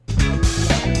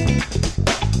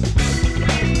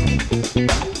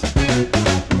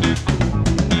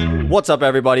What's up,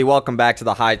 everybody? Welcome back to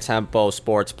the High Tempo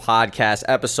Sports Podcast,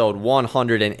 episode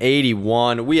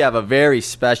 181. We have a very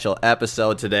special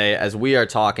episode today as we are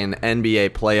talking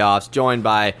NBA playoffs, joined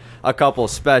by a couple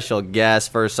special guests.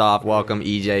 First off, welcome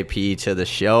EJP to the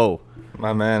show.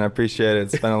 My man, I appreciate it.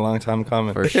 It's been a long time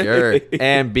coming. For sure.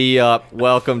 And B Up,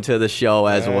 welcome to the show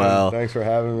as well. Thanks for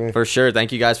having me. For sure.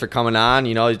 Thank you guys for coming on.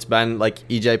 You know, it's been, like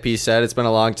EJP said, it's been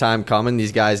a long time coming.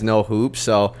 These guys know hoops,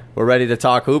 so we're ready to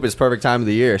talk hoop. It's perfect time of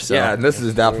the year. So. Yeah, and this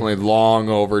is definitely long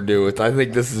overdue. I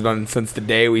think this has been since the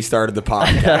day we started the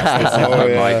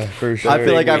podcast. For sure. I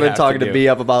feel like I've been talking to B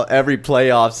Up about every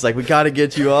playoffs. It's like, we got to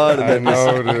get you on. I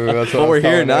know, dude. That's but we're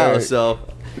here now,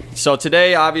 So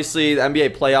today, obviously, the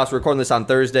NBA playoffs. We're recording this on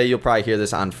Thursday. You'll probably hear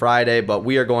this on Friday, but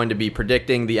we are going to be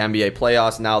predicting the NBA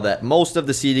playoffs now that most of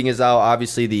the seeding is out.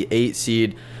 Obviously, the 8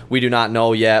 seed, we do not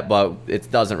know yet, but it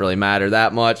doesn't really matter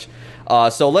that much.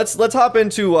 So let's hop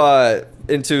into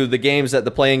the games,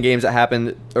 the playing games that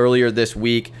happened earlier this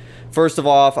week. First of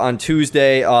all, on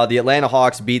Tuesday, the Atlanta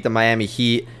Hawks beat the Miami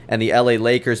Heat, and the LA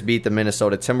Lakers beat the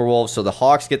Minnesota Timberwolves. So the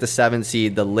Hawks get the 7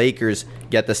 seed, the Lakers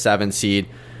get the 7 seed.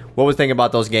 What was you thinking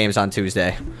about those games on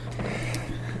Tuesday?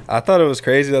 I thought it was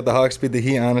crazy that the Hawks beat the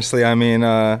Heat, honestly. I mean,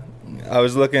 I bet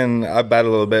a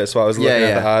little bit, so I was looking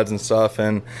at the odds and stuff,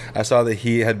 and I saw the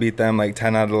Heat had beat them like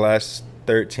 10 out of the last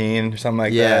 13 or something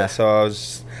like that. So I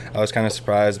was kind of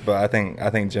surprised, but I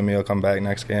think Jimmy will come back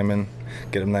next game and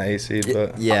get him that 8 seed.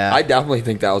 But yeah, I definitely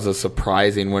think that was a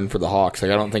surprising win for the Hawks.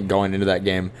 Like, I don't think going into that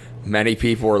game, many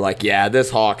people were like, yeah, this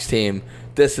Hawks team,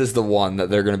 this is the one that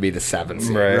they're going to be the 7th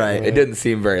seed. Right. It didn't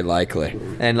seem very likely.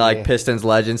 And Pistons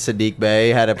legend Sadiq Bey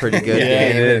had a pretty good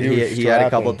game. He had a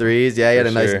couple threes. Yeah, he had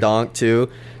a nice dunk too.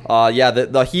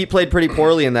 The Heat played pretty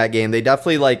poorly in that game. They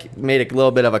definitely made a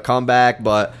little bit of a comeback,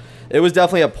 but it was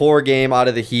definitely a poor game out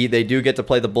of the Heat. They do get to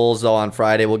play the Bulls, though, on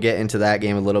Friday. We'll get into that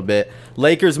game a little bit.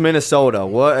 Lakers, Minnesota.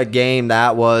 What a game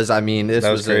that was. I mean, this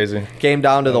was crazy. Came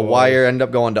down to the wire, ended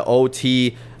up going to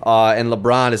OT. And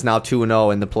LeBron is now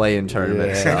 2-0 in the play-in tournament.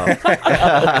 Yeah.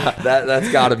 So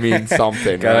that's got to mean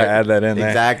something. Gotta add that in there.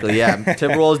 Exactly, yeah.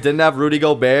 Timberwolves didn't have Rudy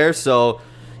Gobert, so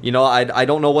I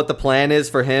don't know what the plan is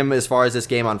for him as far as this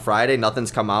game on Friday. Nothing's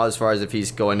come out as far as if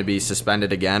he's going to be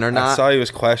suspended again or not. I saw he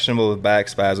was questionable with back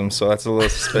spasms, so that's a little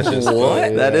suspicious.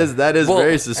 What? That is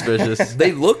very suspicious.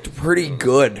 They looked pretty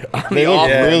good. They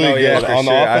looked really good. On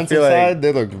the offensive side,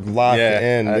 they looked locked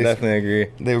in. I definitely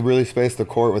agree. They really spaced the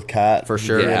court with Cat. For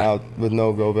sure. Out with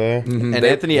no Gobert. Mm-hmm. And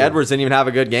Anthony Edwards didn't even have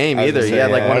a good game either. He had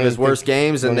one of his worst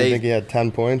games. And I think he had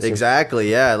 10 points.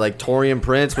 Exactly, yeah. Torian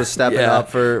Prince was stepping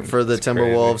up for the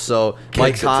Timberwolves. So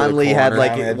Mike Conley had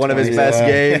one of his best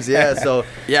games. Yeah, so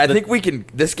I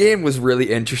think this game was really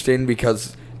interesting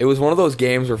because it was one of those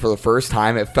games where for the first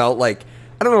time it felt like,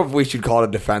 I don't know if we should call it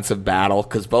a defensive battle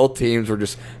because both teams were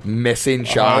just missing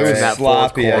shots in that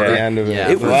fourth quarter. At the end of it.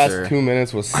 Yeah, the last 2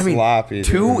 minutes was sloppy.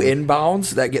 2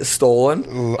 inbounds that get stolen.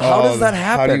 How does that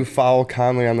happen? How do you foul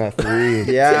Conley on that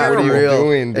 3? Yeah, what are you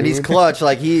doing, dude? And he's clutch.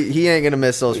 he ain't gonna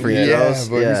miss those free throws.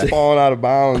 He's falling out of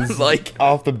bounds,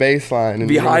 off the baseline, and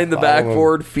behind the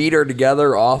backboard, feet are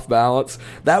together, off balance.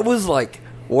 That was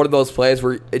one of those plays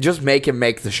where it just make him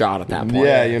make the shot at that point.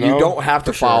 Yeah, you don't have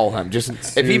to foul him.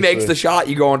 Just if he makes the shot,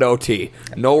 you go into OT.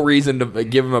 No reason to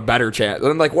give him a better chance.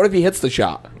 Then what if he hits the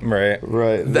shot? Right.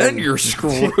 Then you're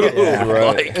screwed.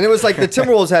 And it was the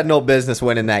Timberwolves had no business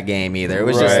winning that game either. It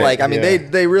was just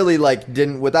they really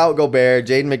didn't, without Gobert,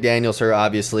 Jaden McDaniels hurt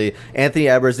obviously. Anthony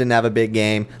Edwards didn't have a big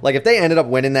game. If they ended up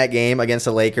winning that game against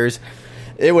the Lakers,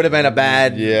 it would have been a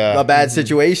bad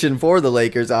situation for the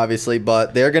Lakers, obviously,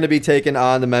 but they're going to be taking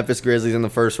on the Memphis Grizzlies in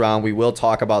the first round. We will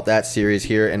talk about that series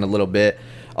here in a little bit.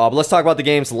 But let's talk about the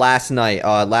games last night.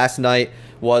 Last night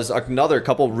was another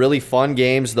couple really fun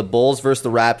games. The Bulls versus the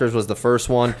Raptors was the first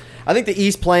one. I think the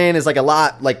East playing is a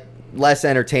lot less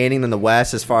entertaining than the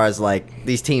West as far as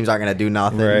these teams aren't going to do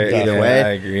nothing either way. I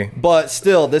agree. But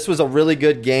still, this was a really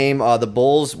good game. The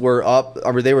Bulls were up,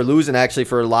 or they were losing actually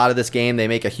for a lot of this game. They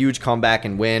make a huge comeback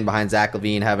and win behind Zach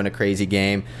LaVine having a crazy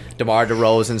game. DeMar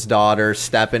DeRozan's daughter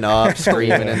stepping up,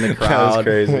 screaming in the crowd. That was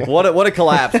crazy. What a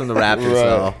collapse from the Raptors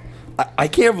though. I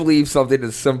can't believe something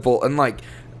as simple and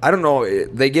I don't know.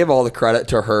 They give all the credit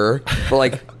to her,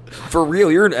 but for real,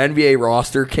 you're an NBA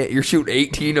roster. You're shooting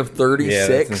 18 of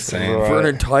 36 for an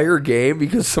entire game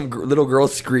because some little girl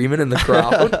screaming in the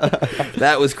crowd.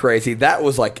 That was crazy. That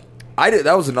was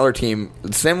that was another team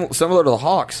similar to the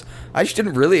Hawks. I just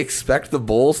didn't really expect the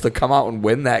Bulls to come out and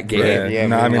win that game.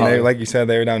 They, like you said,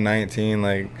 they were down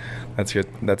 19. That's good.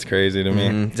 That's crazy to me.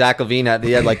 Mm-hmm. Zach LaVine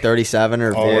he had like 37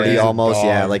 or 40 almost.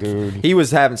 Yeah, like dude. He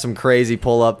was having some crazy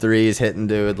pull-up threes, hitting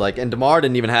dude. Like, and DeMar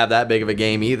didn't even have that big of a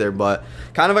game either. But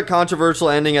kind of a controversial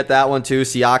ending at that one too.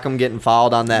 Siakam getting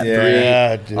fouled on that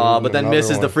three, but then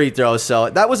misses the free throw. So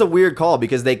that was a weird call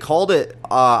because they called it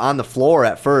on the floor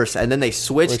at first, and then they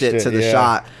switched it to the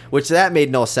shot, which that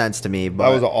made no sense to me. But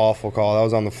that was an awful call. That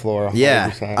was on the floor. 100%.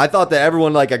 Yeah, I thought that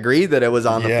everyone like agreed that it was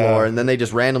on the floor, and then they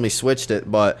just randomly switched it,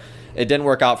 but. It didn't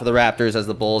work out for the Raptors as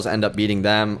the Bulls end up beating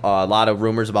them. A lot of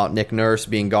rumors about Nick Nurse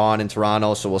being gone in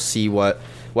Toronto, so we'll see what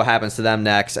happens to them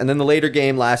next. And then the later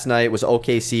game last night was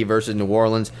OKC versus New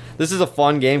Orleans. This is a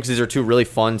fun game because these are two really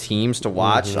fun teams to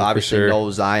watch. Mm-hmm, obviously,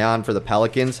 no Zion for the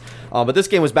Pelicans. But this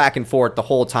game was back and forth the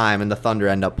whole time, and the Thunder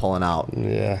end up pulling out.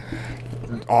 Yeah.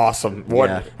 Awesome.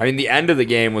 I mean, the end of the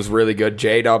game was really good.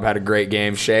 J-Dub had a great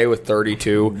game. Shea with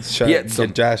 32. He had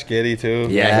some Josh Giddey too.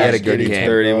 Yeah, he had a good game.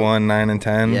 31, 9 and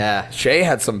 10. Yeah, Shea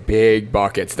had some big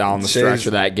buckets down the stretch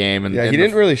of that game. And he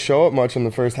didn't really show up much in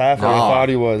the first half. I thought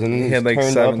he was, and then he had like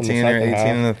 17 or 18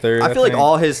 in the third. I feel like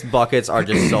all his buckets are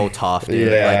just so tough,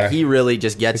 dude. Yeah. Like he really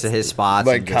just gets to his spots.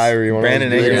 Like Kyrie,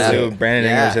 Brandon Ingram's too.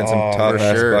 Brandon Ingram's had some tough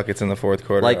ass buckets in the fourth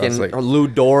quarter. Like Lou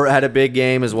Dort had a big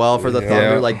game as well for the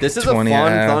Thunder. Like this is a fun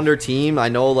Thunder team. I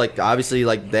know, like, obviously,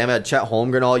 like, they haven't had Chet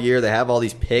Holmgren all year. They have all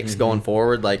these picks going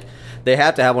forward. Like, they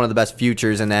have to have one of the best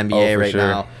futures in the NBA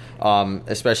now,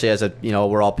 especially as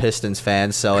we're all Pistons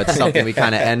fans, so it's something we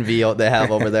kind of envy they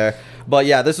have over there. But,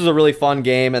 yeah, this was a really fun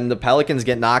game, and the Pelicans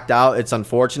get knocked out. It's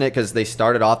unfortunate because they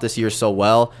started off this year so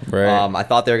well. Right. I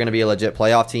thought they were going to be a legit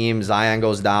playoff team. Zion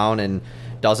goes down and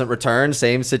doesn't return.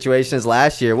 Same situation as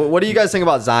last year. What do you guys think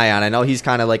about Zion? I know he's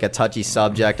kind of like a touchy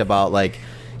subject about, like,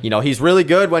 he's really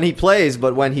good when he plays,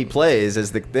 but when he plays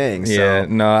is the thing. So. Yeah,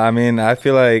 no, I mean, I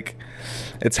feel like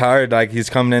it's hard. Like,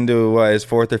 he's coming into, his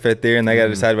fourth or fifth year, and they got to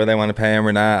decide whether they want to pay him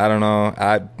or not. I don't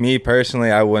know. Me, personally,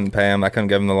 I wouldn't pay him. I couldn't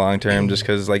give him the long term just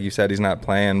because, like you said, he's not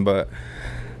playing, but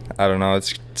I don't know.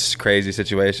 It's a crazy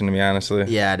situation to me, honestly.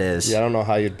 Yeah, it is. Yeah, I don't know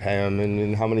how you'd pay him.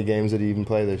 And how many games did he even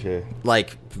play this year?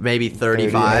 Like maybe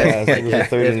 35. Yeah, I think it was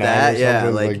 39 that, or yeah,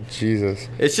 like Jesus.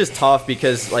 It's just tough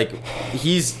because like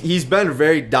he's been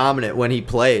very dominant when he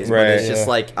plays, but it's just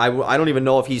like I don't even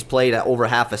know if he's played at over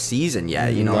half a season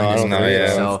yet. In his career.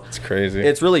 So it's crazy.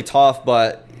 It's really tough,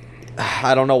 but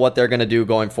I don't know what they're going to do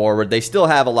going forward. They still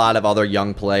have a lot of other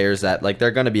young players that, like,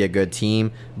 they're going to be a good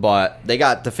team, but they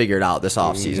got to figure it out this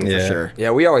offseason for sure.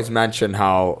 Yeah, we always mention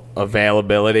how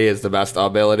availability is the best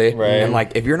ability. Right. And,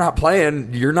 like, if you're not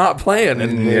playing, you're not playing.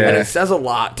 And it says a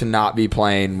lot to not be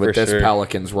playing with this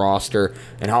Pelicans roster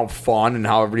and how fun and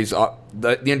how everybody's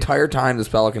the entire time this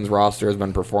Pelicans roster has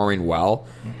been performing well.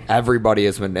 Everybody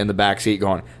has been in the backseat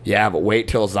going, yeah, but wait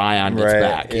till Zion gets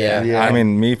back. Yeah. I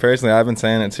mean, me personally, I've been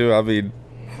saying it too. I'll be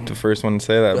the first one to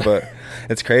say that. But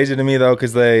it's crazy to me, though,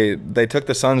 because they took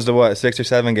the Suns to, 6 or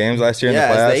 7 games last year in the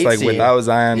playoffs, like, without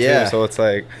Zion, too. So it's,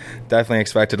 like, definitely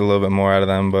expected a little bit more out of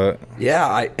them. But yeah,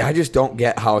 I just don't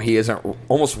get how he isn't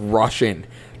almost rushing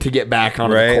to get back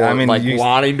on the court, I mean,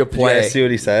 wanting to play. You guys see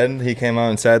what he said? He came out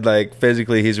and said, like,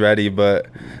 physically he's ready, but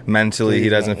mentally he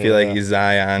doesn't feel like he's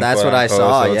Zion. That's what I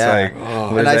saw,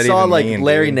 so and I saw, like,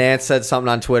 Larry Nance said something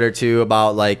on Twitter, too,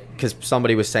 about, like, because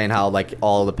somebody was saying how, like,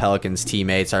 all the Pelicans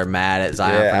teammates are mad at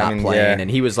Zion for not playing, and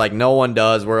he was like, no one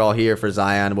does. We're all here for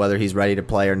Zion, whether he's ready to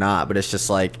play or not. But it's just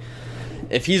like,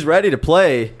 if he's ready to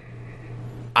play,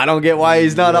 I don't get why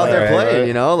he's not out there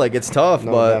playing, Like, it's tough,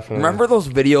 but... Definitely. Remember those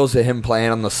videos of him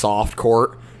playing on the soft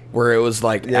court where it was,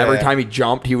 like, every time he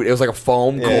jumped, it was like a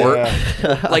foam court?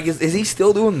 Like, is he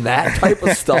still doing that type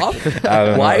of stuff?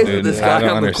 Why isn't this guy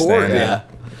on the court? Yeah.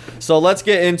 So let's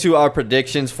get into our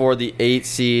predictions for the 8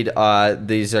 seed.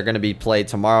 These are going to be played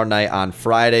tomorrow night on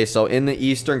Friday. So in the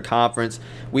Eastern Conference,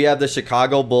 we have the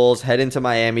Chicago Bulls head into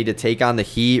Miami to take on the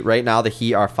Heat. Right now, the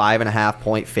Heat are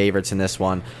 5.5-point favorites in this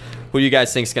one. Who do you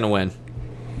guys think is going to win?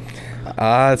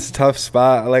 It's a tough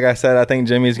spot. Like I said, I think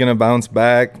Jimmy's going to bounce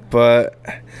back, but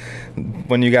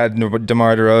when you got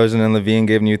DeMar DeRozan and LaVine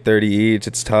giving you 30 each,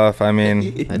 it's tough. I mean,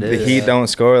 the Heat don't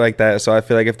score like that, so I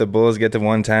feel like if the Bulls get to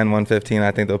 110, 115,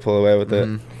 I think they'll pull away with it.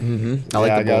 Mm-hmm. I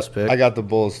like the Bulls pick. I got the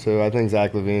Bulls, too. I think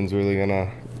Zach LaVine's really going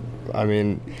to... I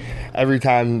mean, every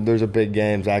time there's a big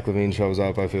game, Zach LaVine shows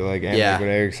up, I feel like. And like what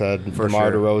Eric said,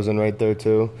 DeMar DeRozan right there,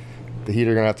 too. the Heat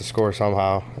are going to have to score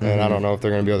somehow, and I don't know if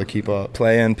they're going to be able to keep up.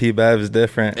 Playing P-Bev is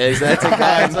different. That's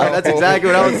exactly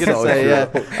what I was going to say. Yeah,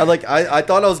 I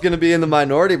thought I was going to be in the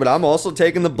minority, but I'm also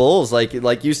taking the Bulls.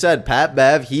 Like you said, Pat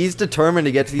Bev, he's determined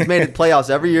to get. He's made the playoffs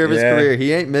every year of his career.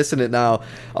 He ain't missing it now.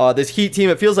 This Heat team,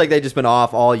 it feels like they've just been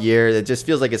off all year. It just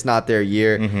feels like it's not their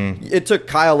year. It took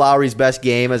Kyle Lowry's best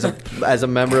game as a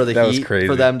member of the Heat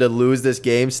for them to lose this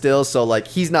game still. So like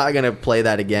he's not going to play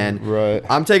that again. Right.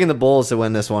 I'm taking the Bulls to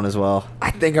win this one as well.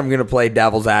 I think I'm going to play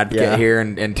devil's advocate here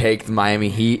and take the Miami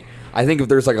Heat. I think if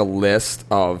there's like a list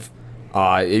of,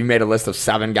 you made a list of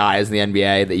 7 guys in the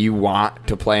NBA that you want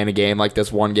to play in a game like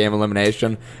this, one game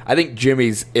elimination, I think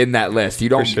Jimmy's in that list. You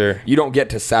don't get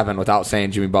to 7 without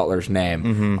saying Jimmy Butler's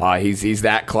name. He's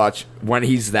that clutch when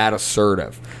he's that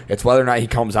assertive. It's whether or not he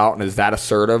comes out and is that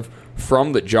assertive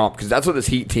from the jump, because that's what this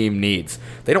Heat team needs.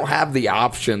 They don't have the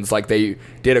options like they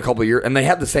did a couple of years, and they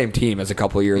had the same team as a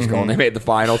couple of years ago, and they made the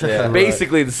finals.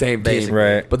 Basically the same team,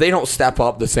 right? But they don't step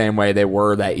up the same way they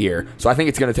were that year. So I think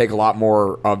it's going to take a lot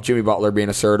more of Jimmy Butler being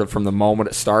assertive from the moment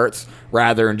it starts,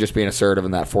 rather than just being assertive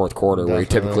in that fourth quarter where he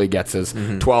typically gets his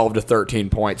 12 to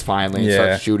 13 points finally and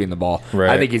starts shooting the ball.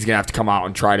 I think he's going to have to come out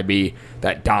and try to be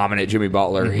that dominant Jimmy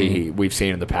Butler we've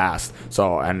seen in the past.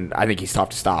 So, and I think he's tough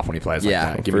to stop when he plays like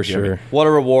that. For sure. What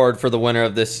a reward for the winner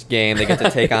of this game. They get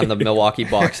to take on the Milwaukee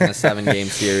Bucks in a 7-game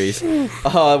series.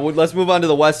 Let's move on to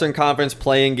the Western Conference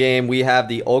play-in game. We have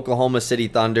the Oklahoma City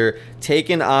Thunder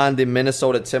taking on the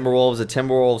Minnesota Timberwolves. The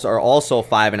Timberwolves are also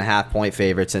 5.5-point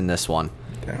favorites in this one.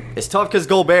 It's tough because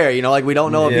Gobert, we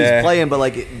don't know if he's playing,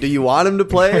 but do you want him to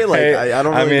play? I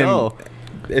don't really know.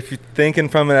 If you're thinking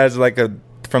from it as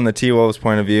from the T-Wolves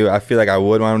point of view, I feel like I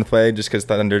would want him to play just because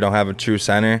Thunder don't have a true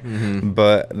center.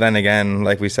 But then again,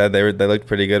 like we said, they looked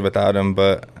pretty good without him.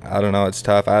 But I don't know, it's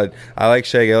tough. I like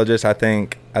Shai Gilgeous. I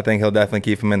think he'll definitely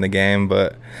keep him in the game.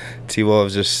 But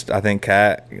T-Wolves I think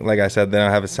Cat, like I said, they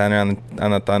don't have a center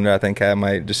on the Thunder. I think Cat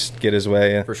might just get his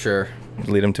way for sure,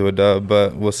 lead him to a dub.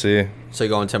 But we'll see. So you're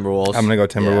going Timberwolves? I'm gonna go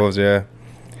Timberwolves. Yeah.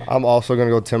 I'm also gonna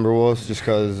go Timberwolves just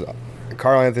because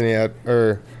Anthony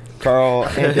Edwards.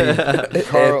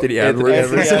 Anthony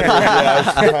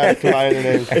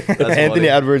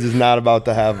Edwards is not about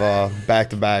to have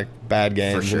back-to-back bad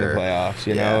games in the playoffs,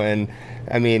 you know? And,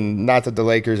 I mean, not that the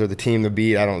Lakers are the team to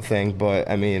beat, I don't think, but,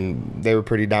 I mean, they were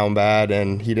pretty down bad,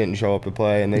 and he didn't show up to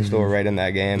play, and they still were right in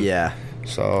that game. Yeah.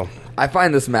 So I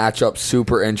find this matchup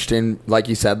super interesting. Like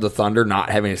you said, the Thunder not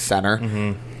having a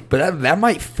center. But that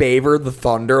might favor the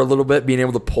Thunder a little bit, being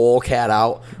able to pull Cat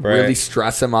out, really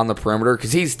stress him on the perimeter,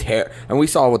 because he's and we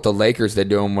saw what the Lakers did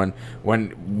to him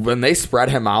when they spread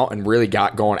him out and really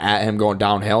got going at him, going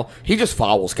downhill. He just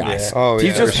fouls guys.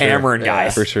 He's just hammering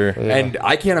guys for sure. And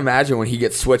I can't imagine when he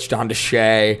gets switched on to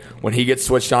Shea, when he gets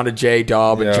switched on to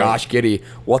J-Dub and Josh Giddey,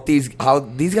 how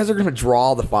these guys are going to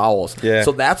draw the fouls.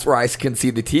 So that's where I can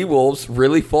see the T-Wolves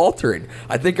really faltering.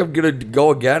 I think I'm going to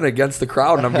go again against the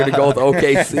crowd, and I'm going to go with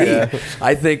OKC.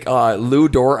 I think Lou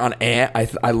Dort on Ant.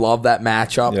 I love that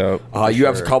matchup. You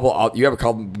have a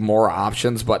couple more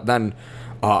options, but then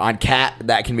on Cat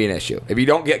that can be an issue. If you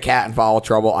don't get Cat in foul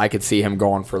trouble, I could see him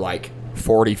going for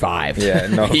 45. Yeah,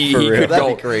 no, he could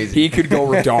go crazy. He could go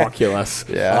ridiculous.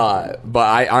 But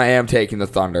I am taking the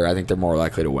Thunder. I think they're more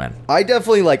likely to win. I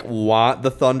definitely want the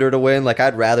Thunder to win.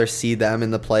 I'd rather see them in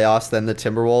the playoffs than the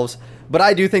Timberwolves. But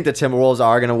I do think the Timberwolves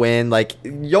are going to win.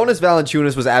 Jonas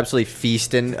Valanciunas was absolutely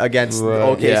feasting against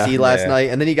OKC last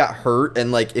night, and then he got hurt.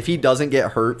 And, if he doesn't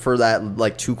get hurt for that,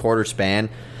 2-quarter span,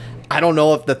 I don't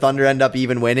know if the Thunder end up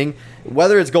even winning.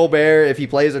 Whether it's Gobert, if he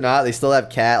plays or not, they still have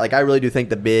Cat. I really do think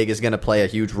the big is going to play a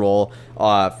huge role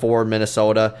for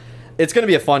Minnesota. It's going to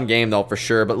be a fun game, though, for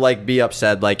sure. But like B-Up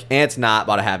said, Ant's not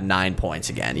about to have 9 points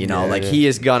again. He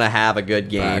is going to have a good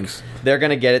game. Facts. They're going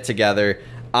to get it together.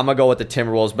 I'm going to go with the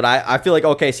Timberwolves, but I feel like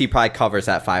OKC probably covers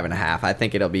that 5.5. I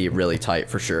think it'll be really tight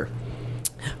for sure.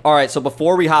 All right, so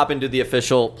before we hop into the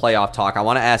official playoff talk, I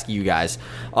want to ask you guys.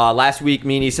 Last week,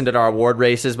 me and Easton did our award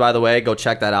races, by the way. Go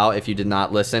check that out if you did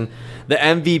not listen. The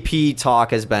MVP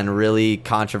talk has been really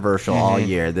controversial all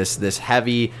year. This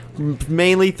heavy,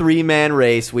 mainly 3-man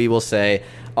race, we will say.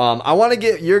 I want to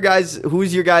get your guys.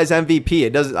 Who's your guys' MVP? It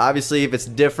doesn't, obviously, if it's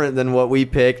different than what we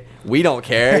picked, we don't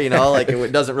care.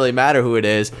 It doesn't really matter who it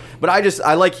is. But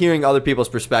I like hearing other people's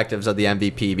perspectives of the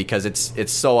MVP because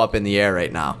it's so up in the air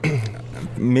right now.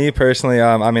 Me personally,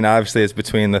 I mean, obviously it's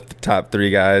between the top three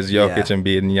guys, Jokic,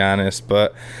 Embiid, and Giannis.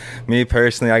 But me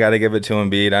personally, I got to give it to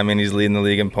Embiid. I mean, he's leading the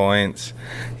league in points.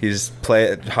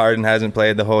 Harden hasn't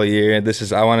played the whole year. I'm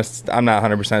not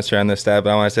 100% sure on this stat,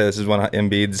 but I want to say this is one of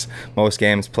Embiid's most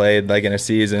games played, like, in a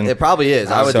season. It probably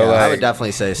is. I would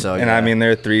definitely say so. And I mean,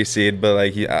 they're a 3 seed, but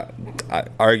like,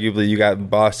 arguably you got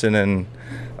Boston and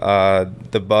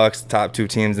the Bucks, top 2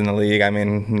 teams in the league. I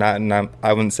mean, not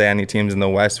I wouldn't say any teams in the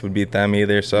West would beat them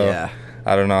either. So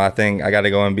I don't know. I think I got to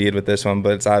go Embiid with this one,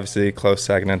 but it's obviously a close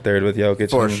second and third with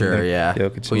Jokic. For sure,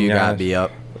 Jokic. Who you got B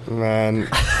up? Man,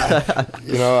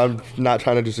 I'm not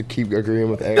trying to just keep agreeing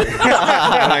with Eric.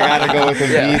 I gotta go with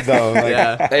Embiid though.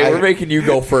 Like, hey, we're making you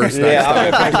go first. He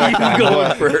had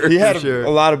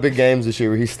a lot of big games this year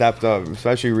where he stepped up,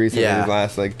 especially recently these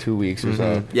last like 2 weeks or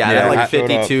so. Like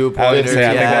 52 pointers.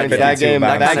 That game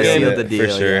sealed the deal.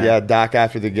 For sure. Yeah, Doc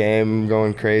after the game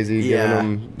going crazy, giving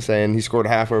him saying he scored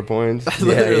half our points.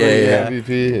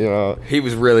 MVP. He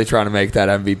was really trying to make that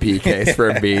MVP case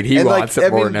for Embiid. He wants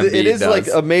it more than Embiid It is does. like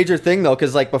a major thing though,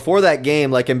 because like before that game,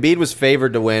 like Embiid was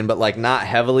favored to win, but like not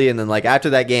heavily, and then like after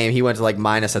that game, he went to like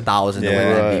minus 1,000 to win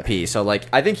the MVP. So like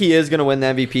I think he is gonna win the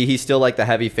MVP. He's still like the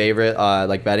heavy favorite,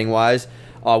 like betting wise.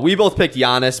 We both picked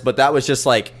Giannis, but that was just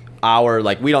like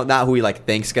we don't not who we like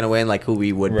think's gonna win, like who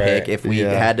we would pick if we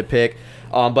had to pick.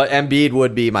 But Embiid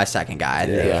would be my second guy. I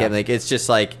think. Like it's just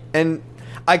like, and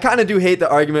I kind of do hate the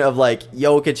argument of like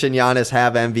Jokic and Giannis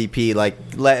have MVP. Like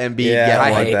let Embiid get one.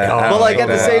 I hate that. But like at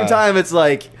the same time, it's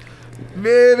like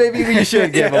maybe we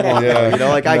should give him one. You know,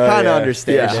 like I kind of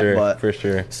understand it, but for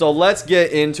sure. So let's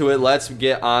get into it. Let's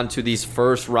get on to these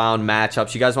first round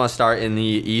matchups. You guys want to start in the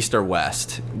East or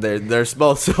West? They're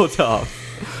both so tough.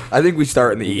 I think we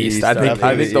start in the East. I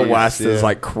think the West is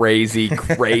like crazy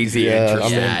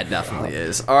interesting. Yeah, it definitely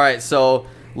is. All right, so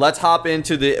let's hop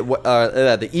into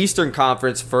the Eastern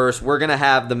Conference first. We're gonna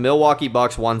have the Milwaukee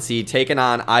Bucks 1 seed taking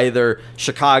on either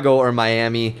Chicago or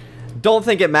Miami. Don't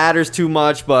think it matters too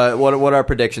much, but what are our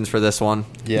predictions for this one?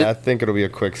 Yeah, I think it'll be a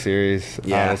quick series.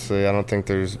 Honestly, I don't think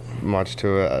there's much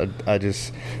to it. I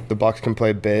just the Bucks can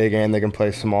play big and they can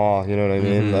play small. You know what I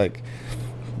mean? Like,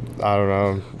 I don't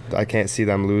know. I can't see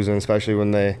them losing, especially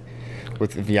when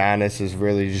with Giannis is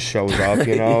really just shows up.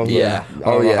 You know? Yeah. I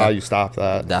don't know how you stop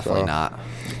that. Definitely not.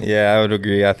 Yeah, I would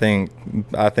agree. I think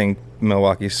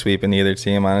Milwaukee's sweeping either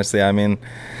team, honestly. I mean,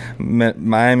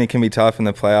 Miami can be tough in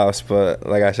the playoffs, but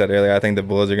like I said earlier, I think the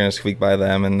Bulls are going to squeak by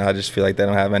them, and I just feel like they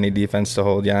don't have any defense to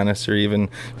hold Giannis or even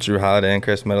Drew Holiday and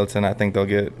Chris Middleton. I think they'll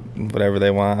get whatever they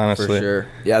want, honestly. For sure.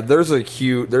 Yeah, there's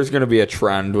going to be a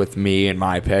trend with me and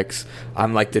my picks.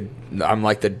 I'm like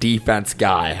the defense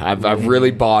guy. I've really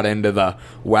bought into the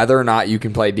whether or not you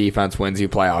can play defense wins you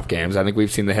playoff games. I think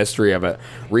we've seen the history of it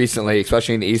recently,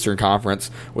 especially in the Eastern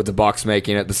Conference with the Bucks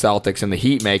making it, the Celtics and the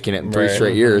Heat making it in 3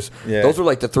 straight years. Yeah. Those are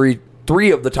like the three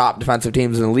of the top defensive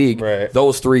teams in the league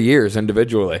those 3 years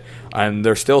individually, and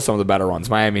they're still some of the better ones.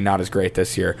 Miami not as great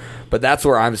this year, but that's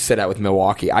where I'm sit at with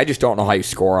Milwaukee. I just don't know how you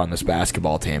score on this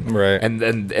basketball team,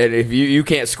 and if you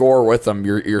can't score with them,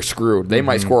 you're screwed. They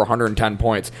might score 110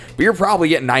 points, but you're probably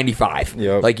getting 95.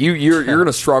 Like you're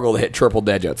gonna struggle to hit triple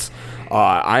digits.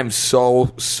 I'm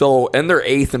so and they're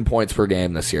 8th in points per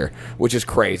game this year, which is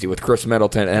crazy with Chris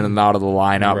Middleton in and out of the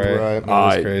lineup.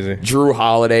 That's crazy. Drew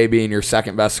Holiday being your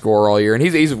second best scorer all year, and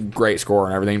he's a great scorer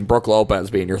and everything. Brook Lopez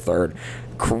being your third.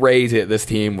 Crazy that this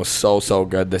team was so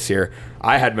good this year.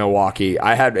 I had Milwaukee. If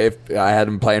I had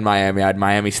them playing Miami, I had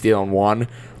Miami stealing 1.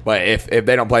 But if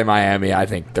they don't play Miami, I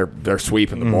think they're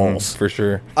sweeping the Bulls. For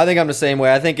sure. I think I'm the same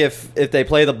way. I think if they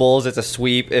play the Bulls, it's a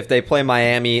sweep. If they play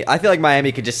Miami, I feel like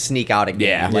Miami could just sneak out a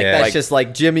game. That's just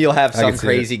like Jimmy will have some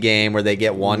crazy game where they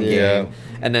get one game,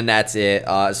 and then that's it.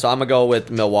 So I'm going to go with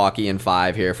Milwaukee in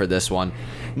 5 here for this one.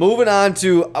 Moving on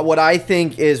to what I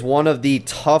think is one of the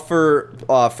tougher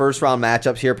first-round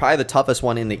matchups here, probably the toughest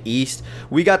one in the East.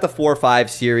 We got the 4-5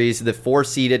 series, the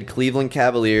 4-seeded Cleveland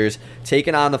Cavaliers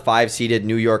taking on the 5-seeded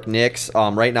New York Knicks.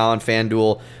 Right now on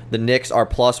FanDuel, the Knicks are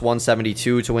plus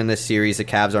 172 to win this series. The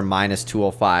Cavs are minus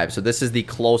 205. So this is the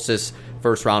closest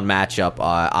first-round matchup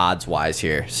odds-wise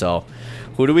here. So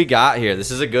who do we got here?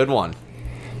 This is a good one.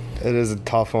 It is a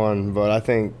tough one, but I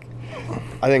think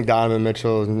Donovan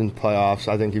Mitchell in playoffs,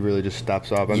 I think he really just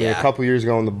steps up. I mean, a couple years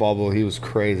ago in the bubble, he was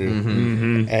crazy.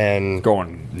 And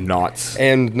going nuts.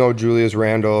 And no Julius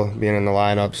Randle being in the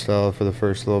lineup still for the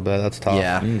first little bit. That's tough.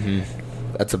 Yeah.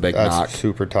 That's a big knock. That's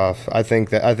super tough. I think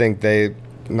they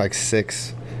like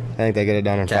 6. I think they get it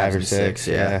done in 5 or 6.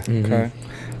 Yeah. Okay.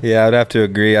 Yeah, I'd have to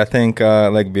agree. I think,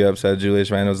 like B-Up said,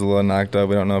 Julius Randle's a little knocked up.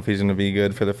 We don't know if he's going to be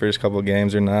good for the first couple of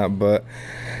games or not, but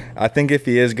I think if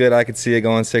he is good, I could see it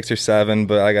going 6 or 7,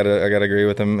 but I gotta agree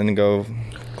with him and go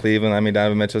Cleveland. I mean,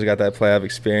 Donovan Mitchell's got that playoff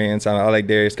experience. I like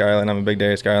Darius Garland. I'm a big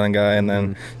Darius Garland guy. And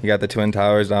then you got the Twin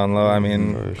Towers down low. I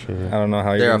mean, I don't know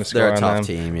how you're going to score on them. They're a tough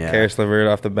team, yeah. Karis LeVert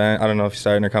off the bench. I don't know if he's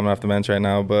starting or coming off the bench right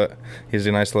now, but he's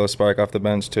a nice little spark off the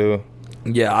bench too.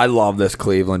 Yeah, I love this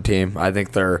Cleveland team. I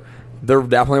think they're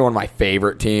definitely one of my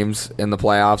favorite teams in the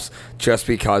playoffs just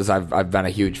because I've been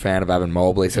a huge fan of Evan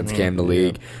Mobley since he came to the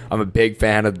league. I'm a big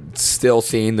fan of still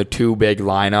seeing the two big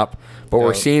lineup, but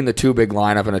we're seeing the two big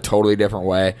lineup in a totally different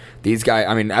way. These guys,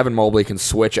 I mean, Evan Mobley can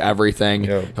switch everything.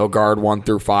 He'll guard 1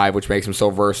 through 5, which makes him so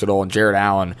versatile, and Jared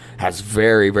Allen has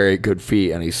very, very good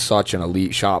feet, and he's such an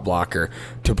elite shot blocker.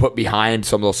 To put behind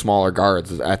some of those smaller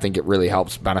guards, I think it really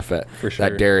helps benefit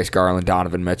that Darius Garland,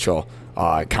 Donovan Mitchell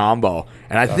combo.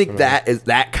 And I think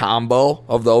that combo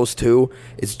of those two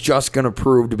is just going to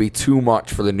prove to be too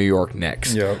much for the New York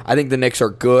Knicks. I think the Knicks are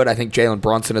good. I think Jalen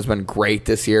Brunson has been great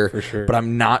this year. For sure. But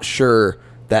I'm not sure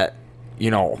that,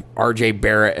 R.J.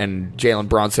 Barrett and Jalen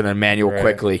Brunson and Emmanuel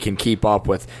Quickly can keep up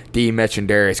with D. Mitch and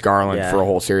Darius Garland for a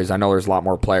whole series. I know there's a lot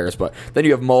more players, but then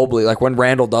you have Mobley. Like when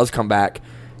Randall does come back,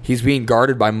 he's being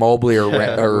guarded by Mobley or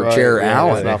Jared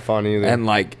Allen. It's not fun either. And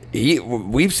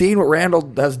we've seen what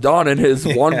Randall has done in his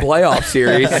one playoff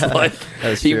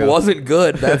series. He wasn't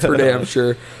good, that's for damn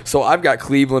sure. So I've got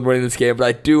Cleveland winning this game, but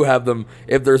I do have them.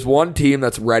 If there's one team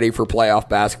that's ready for playoff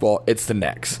basketball, it's the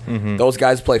Knicks. Those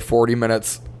guys play 40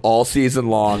 minutes all season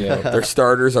long. Their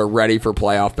starters are ready for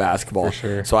playoff basketball. For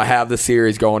sure. So I have the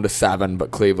series going to 7,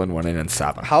 but Cleveland winning in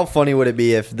 7. How funny would it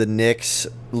be if the Knicks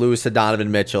lose to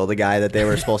Donovan Mitchell, the guy that they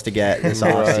were supposed to get this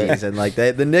offseason? Like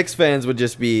the Knicks fans would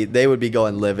be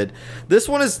going livid. This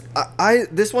one is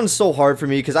this one's so hard for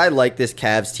me because I like this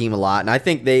Cavs team a lot, and I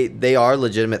think they are a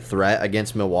legitimate threat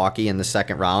against Milwaukee in the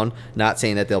second round. Not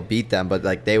saying that they'll beat them,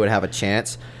 but they would have a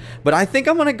chance. But I think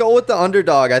I'm going to go with the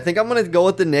underdog. I think I'm going to go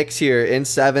with the Knicks here in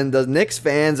 7. The Knicks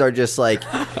fans are just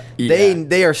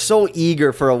they are so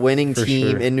eager for a winning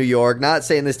team in New York. Not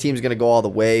saying this team's going to go all the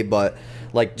way, but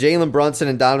Jalen Brunson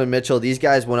and Donovan Mitchell, these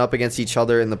guys went up against each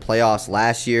other in the playoffs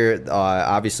last year,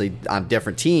 obviously on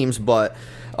different teams, but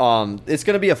it's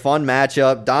going to be a fun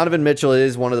matchup. Donovan Mitchell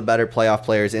is one of the better playoff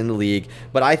players in the league,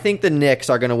 but I think the Knicks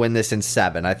are going to win this in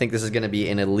 7. I think this is going to be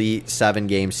an elite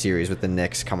 7-game series with the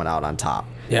Knicks coming out on top.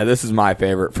 Yeah, this is my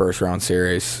favorite first-round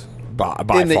series by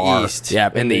in the far. East. Yeah,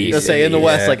 in the East. Let's say in the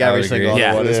West, every single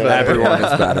other one is better. Everyone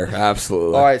is better.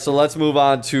 Absolutely. All right, so let's move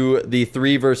on to the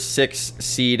 3 versus 6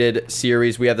 seeded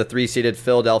series. We have the 3 seeded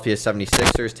Philadelphia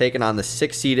 76ers taking on the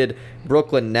 6 seeded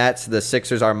Brooklyn Nets. The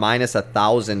Sixers are minus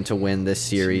 1,000 to win this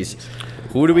series.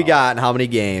 Who do we got and how many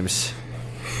games?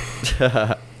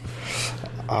 I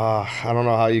don't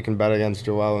know how you can bet against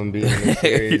Joel Embiid in this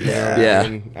series.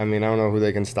 I mean, I don't know who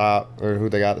they can stop or who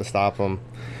they got to stop him.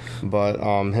 But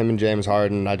him and James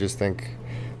Harden, I just think,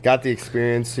 got the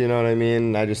experience, you know what I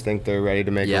mean? I just think they're ready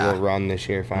to make a little run this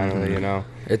year finally,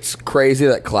 It's crazy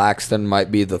that Claxton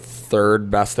might be the 3rd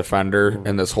best defender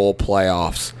in this whole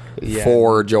playoffs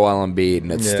for Joel Embiid,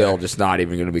 and it's still just not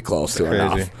even going to be close to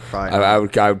enough. I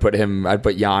would put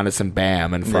Giannis and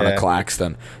Bam in front of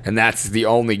Claxton, and that's the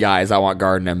only guys I want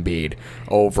guarding Embiid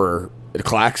over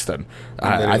Claxton.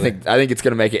 I think it's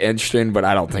going to make it interesting, but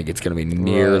I don't think it's going to be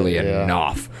nearly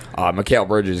enough. Mikal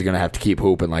Bridges is going to have to keep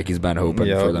hooping like he's been hooping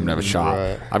for them to have a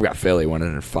shot. I've got Philly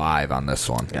winning in 5 on this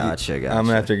one. Gotcha. I'm going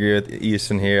to have to agree with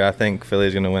Easton here. I think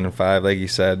Philly's going to win in 5. Like you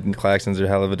said, Claxton's a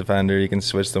hell of a defender. He can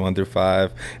switch the 1 through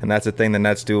 5, and that's the thing the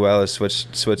Nets do well is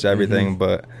switch everything.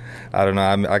 But I don't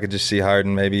know. I could just see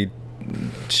Harden maybe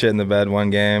shit in the bed one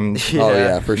game.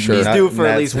 For sure. He's due for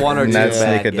at least 1 or 2 Nets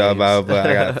sneak a dub games. out, but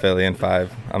I got Philly in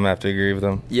 5. I'm going to have to agree with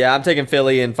them. Yeah, I'm taking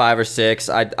Philly in 5 or 6.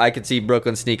 I could see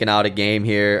Brooklyn sneaking out a game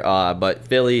here, but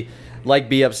Philly, like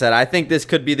B-Up said, I think this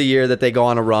could be the year that they go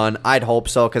on a run. I'd hope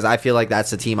so because I feel like that's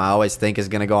the team I always think is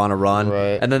going to go on a run,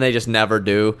 and then they just never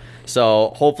do.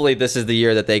 So hopefully this is the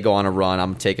year that they go on a run.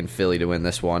 I'm taking Philly to win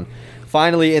this one.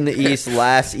 Finally, in the East,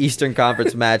 last Eastern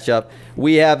Conference matchup,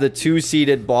 we have the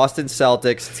 2-seeded Boston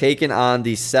Celtics taking on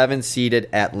the 7-seeded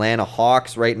Atlanta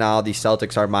Hawks. Right now, the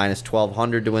Celtics are minus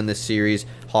 1,200 to win this series.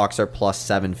 Hawks are plus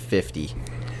 750.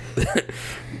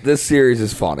 This series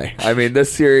is funny. I mean,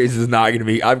 this series is not going to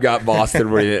be. I've got Boston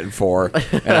winning it in 4,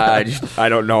 and I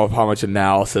don't know how much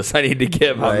analysis I need to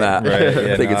give on that. Right.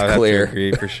 Yeah, I think it's clear.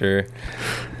 Agree for sure.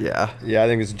 Yeah. I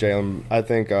think it's Jaylen. I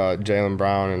think Jaylen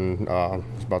Brown and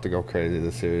is about to go crazy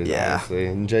this series. Yeah. Honestly.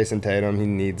 And Jason Tatum,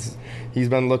 he's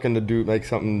been looking to make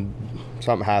something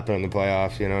happen in the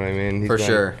playoffs. You know what I mean? For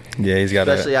sure. Yeah, he's got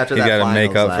to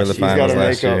make up for the finals last year.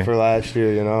 He's got to make up for last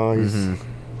year. You know.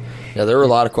 Yeah, there were a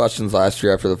lot of questions last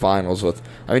year after the finals.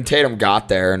 Tatum got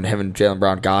there, and him and Jaylen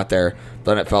Brown got there.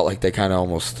 Then it felt like they kind of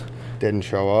almost didn't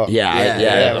show up.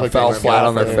 It fell flat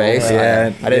on their face.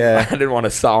 Yeah. I didn't want to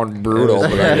sound brutal,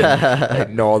 but I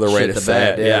had no other way to say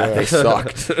it. Yeah, they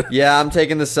sucked. Yeah, I'm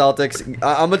taking the Celtics.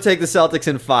 I'm gonna take the Celtics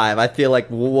in 5. I feel like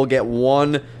we'll get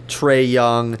one Trae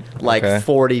Young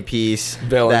 40 piece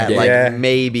that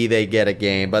maybe they get a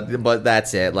game, but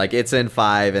that's it. Like, it's in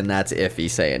 5, and that's iffy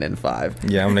saying in 5.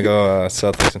 Yeah, I'm gonna go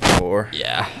Celtics in 4.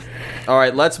 Yeah. All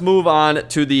right, let's move on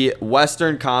to the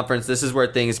Western Conference. This is where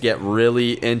things get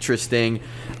really interesting.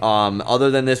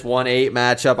 Other than this 1-8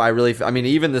 matchup,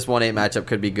 even this 1-8 matchup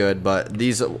could be good, but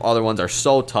these other ones are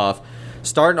so tough.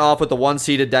 Starting off with the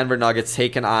 1-seeded Denver Nuggets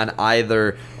taking on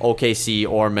either OKC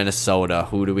or Minnesota.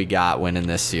 Who do we got winning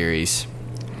this series?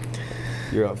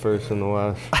 You're up first in the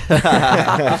West.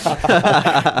 That's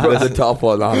a tough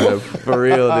one on him. For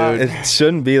real, dude. It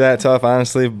shouldn't be that tough,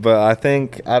 honestly, but I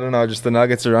think, I don't know, just the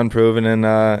Nuggets are unproven in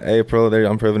April. They're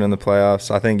unproven in the playoffs.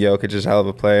 I think Jokic is a hell of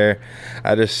a player.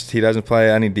 He doesn't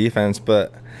play any defense,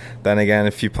 but then again,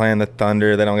 if you play in the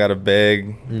Thunder, they don't got a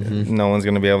big. No one's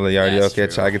going to be able to yard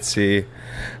Jokic.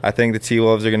 I think the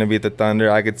T-Wolves are going to beat the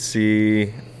Thunder. I could see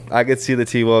the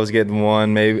T-Wolves getting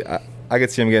one, maybe. I could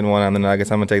see him getting one on the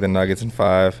Nuggets. I'm going to take the Nuggets in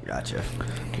 5. Gotcha.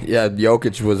 Yeah,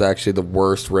 Jokic was actually the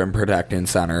worst rim protecting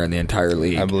center in the entire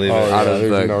league. I believe it. Out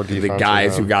of the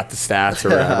guys who got the stats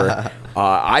or whatever.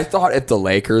 I thought if the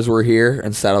Lakers were here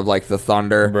instead of like the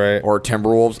Thunder or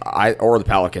Timberwolves, or the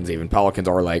Pelicans even, Pelicans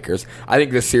or Lakers, I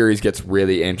think this series gets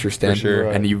really interesting. For sure.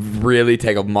 And you really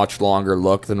take a much longer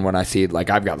look than when I see, like,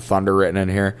 I've got the Thunder written in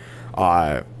here.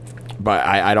 But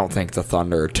I don't think the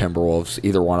Thunder or Timberwolves,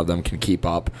 either one of them, can keep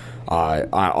up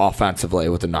offensively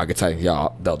with the Nuggets. I think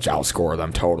they'll outscore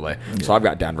them totally. Yeah. So I've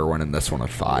got Denver winning this one at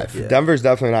 5. Yeah. Denver's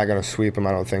definitely not going to sweep them,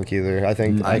 I don't think, either. I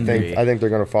think they're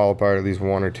going to fall apart at least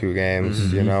 1 or 2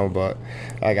 games, you know, but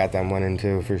I got them winning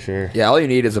too for sure. Yeah, all you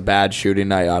need is a bad shooting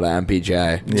night out of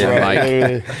MPJ.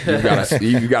 Yeah.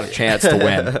 You've got a chance to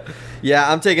win.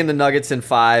 Yeah, I'm taking the Nuggets in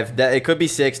 5. It could be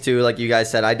 6 too, like you guys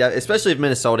said. Especially if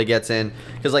Minnesota gets in,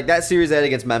 because like that series they had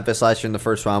against Memphis last year in the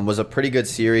first round was a pretty good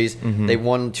series. They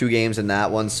won 2 games in that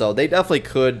one, so they definitely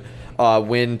could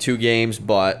win 2 games,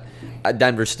 but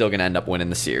Denver's still going to end up winning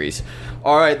the series.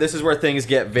 All right, this is where things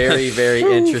get very, very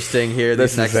interesting here.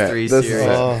 These next 3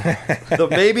 series.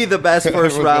 Maybe the best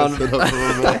first round.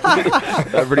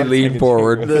 Everybody lean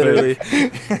forward. Literally.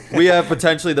 We have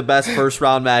potentially the best first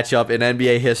round matchup in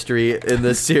NBA history in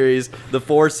this series. The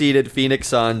 4-seeded Phoenix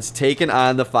Suns taking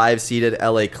on the 5-seeded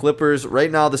LA Clippers.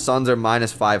 Right now, the Suns are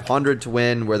minus 500 to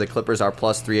win, where the Clippers are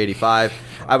plus 385.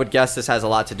 I would guess this has a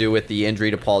lot to do with the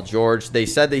injury to Paul George. They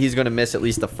said that he's going to miss at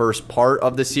least the first part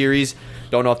of the series.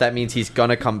 Don't know if that means he's going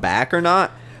to come back or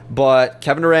not, but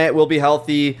Kevin Durant will be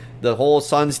healthy. The whole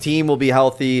Suns team will be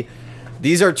healthy.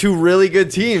 These are 2 really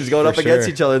good teams going up against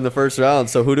each other in the first round.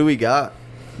 So who do we got?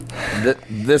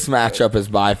 This matchup is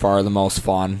by far the most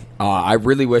fun. I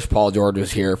really wish Paul George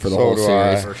was here for the whole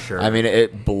series. For sure. I mean,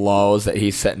 it blows that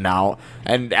he's sitting out,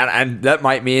 and that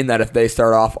might mean that if they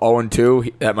start off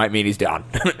 0-2, that might mean he's done.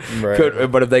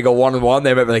 But if they go 1-1,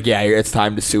 they might be like, yeah, it's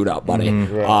time to suit up, buddy.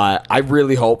 I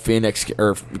really hope Phoenix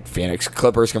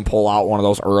Clippers can pull out one of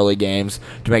those early games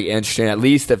to make it interesting. At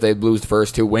least if they lose the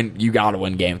first 2, you got to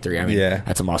win Game 3. I mean,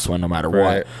 that's a must win no matter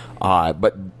what.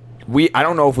 But I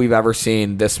don't know if we've ever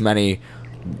seen this many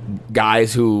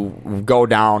guys who go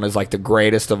down as like the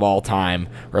greatest of all time,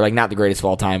 or like not the greatest of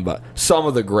all time, but some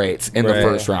of the greats in the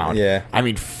first round. Yeah. I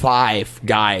mean, 5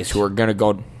 guys who are going to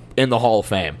go in the Hall of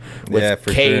Fame with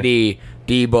KD,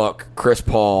 D-Book, Chris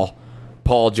Paul,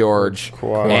 Paul George,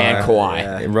 and Kawhi.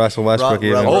 Yeah. Russell Westbrook.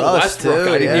 Westbrook.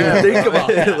 I didn't even think about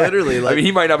that. Literally. I mean,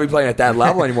 he might not be playing at that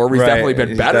level anymore, but he's definitely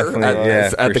been better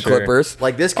at the Clippers.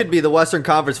 Like, this could be the Western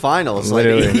Conference Finals.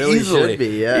 Literally. Like, it really should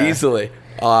be, Easily.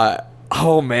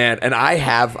 Oh, man. And I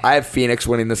have Phoenix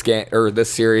winning this game, or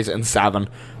this series in 7.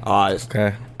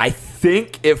 I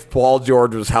think if Paul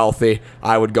George was healthy,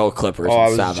 I would go Clippers in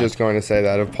 7. I was just going to say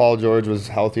that. If Paul George was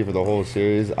healthy for the whole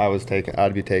series,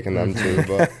 I'd be taking them too.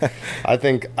 But I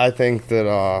think that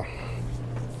I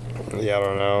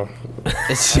don't know.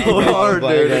 It's so hard,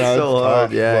 dude. It's so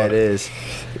hard. Yeah, it is.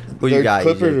 Who you got?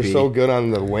 Clippers EJP? are so good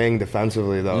on the wing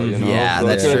defensively, though. You know? Yeah, so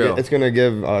that's true. It's gonna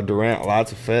give Durant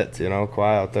lots of fits. You know,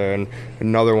 Kawhi out there, and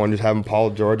another one just having Paul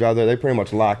George out there. They pretty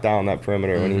much lock down that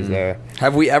perimeter when he's there.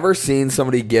 Have we ever seen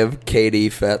somebody give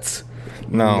KD fits?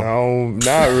 No,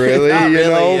 not really. Not you really,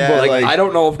 know, yeah. but Like, I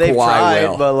don't know if they've Kawhi tried,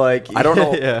 will. but like I don't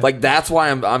know. yeah. Like that's why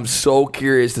I'm so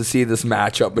curious to see this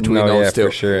matchup between those two.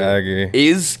 for sure, I agree.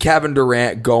 Is Kevin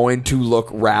Durant going to look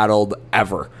rattled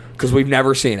ever? Because we've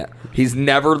never seen it. He's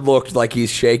never looked like he's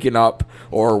shaken up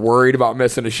or worried about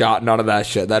missing a shot. None of that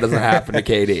shit. That doesn't happen to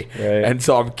KD. Right. And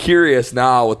so I'm curious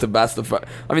now with the best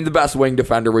the best wing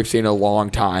defender we've seen in a long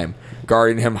time,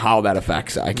 guarding him, how that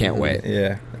affects it. I can't wait.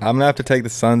 Yeah. I'm going to have to take the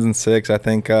Suns in 6. I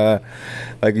think,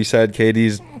 like you said,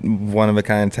 KD's one of a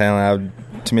kind of talent.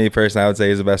 To me personally, I would say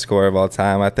he's the best scorer of all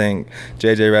time. I think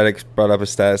J.J. Redick brought up a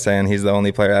stat saying he's the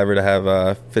only player ever to have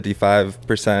a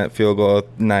 55% field goal,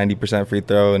 90% free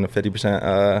throw, and a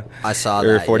 50% I saw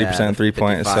or that, 40%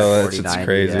 3-point. So it's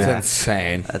crazy. It's Yeah.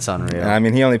 insane. That's unreal. I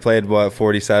mean, he only played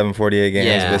 47, 48 games,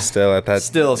 Yeah. but still at that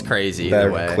Still is crazy either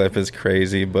that way. clip is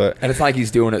crazy. But And it's like he's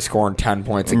doing it, scoring 10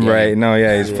 points a game. right, no,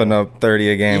 yeah, he's putting up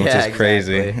 30 a game, which Yeah, is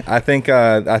crazy. exactly. I think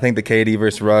the KD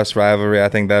versus Russ rivalry, I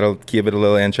think that'll keep it a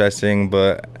little interesting,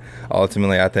 but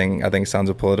ultimately, I think Suns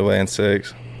will pull it away in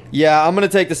 6. Yeah, I'm going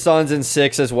to take the Suns in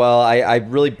 6 as well. I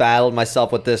really battled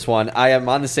myself with this one. I am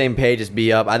on the same page as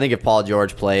B-Up. I think if Paul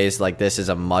George plays, like, this is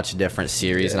a much different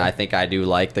series, and I think I do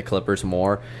like the Clippers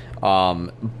more.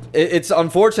 It's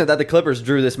unfortunate that the Clippers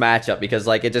drew this matchup because,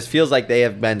 like, it just feels like they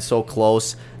have been so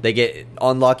close. They get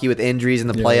unlucky with injuries in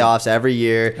the playoffs every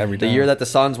year. Every the time. year that the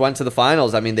Suns went to the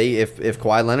finals, I mean, if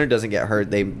Kawhi Leonard doesn't get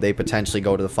hurt, they potentially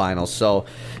go to the finals. So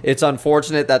it's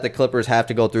unfortunate that the Clippers have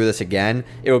to go through this again.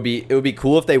 It would be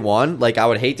cool if they won. Like, I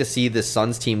would hate to see this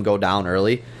Suns team go down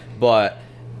early, but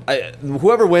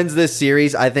whoever wins this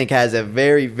series, I think, has a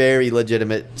very, very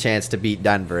legitimate chance to beat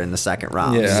Denver in the second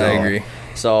round. Yeah, I agree.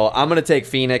 So I'm going to take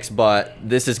Phoenix, but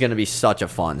this is going to be such a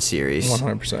fun series.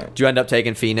 100%. Did you end up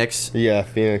taking Phoenix? Yeah,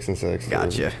 Phoenix in 6.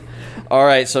 Gotcha. All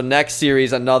right, so next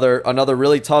series, another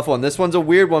really tough one. This one's a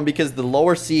weird one because the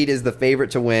lower seed is the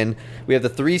favorite to win. We have the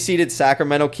 3-seeded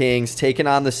Sacramento Kings taking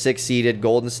on the 6-seeded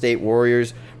Golden State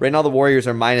Warriors. Right now, the Warriors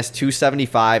are minus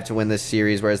 275 to win this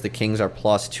series, whereas the Kings are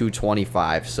plus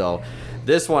 225. So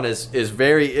this one is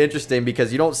very interesting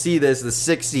because you don't see the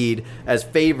 6 seed as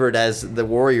favored as the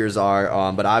Warriors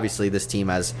are, but obviously this team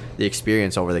has the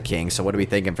experience over the Kings. So what are we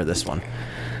thinking for this one?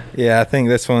 Yeah, I think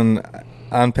this one,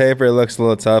 on paper, it looks a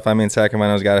little tough. I mean,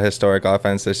 Sacramento's got a historic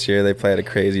offense this year. They play at a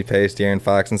crazy pace. De'Aaron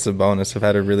Fox and Sabonis have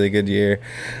had a really good year.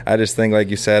 I just think, like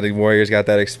you said, the Warriors got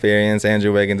that experience.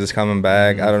 Andrew Wiggins is coming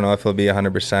back. I don't know if he'll be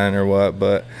 100% or what,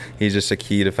 but he's just a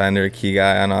key defender, a key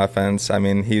guy on offense. I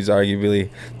mean, he's arguably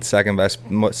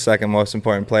the second most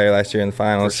important player last year in the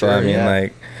finals. For sure, so, I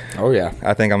mean, Oh, yeah.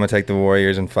 I think I'm going to take the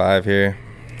Warriors in 5 here.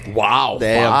 Wow,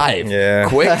 Damn. 5. Yeah.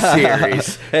 Quick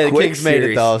series. Hey, the Quick Kings made it,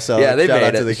 series. though, so yeah, they shout made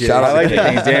out it. to the Kings. Shout I out like to the the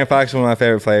Kings. De'Aaron Fox is one of my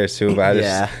favorite players too, but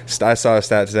I saw a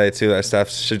stat today too that Steph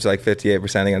shoots like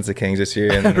 58% against the Kings this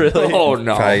year, and Really? Oh,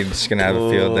 no. probably just gonna have a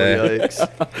field day.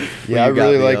 Yikes. Yeah, I You got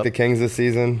really me like up. the Kings this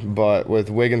season, but with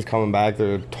Wiggins coming back,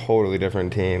 they're a totally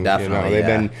different team. Definitely,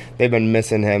 they've been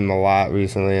missing him a lot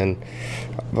recently,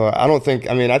 but I don't think.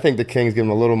 I mean, I think the Kings give him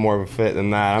a little more of a fit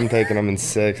than that. I'm taking them in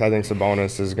 6. I think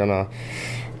Sabonis is gonna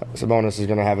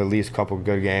have at least a couple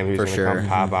good games. He's For gonna sure. come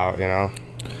pop out, you know.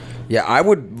 Yeah, I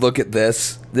would look at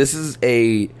this. This is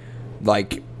a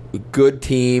good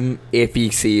team,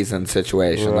 iffy season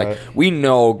situation. Right. Like, we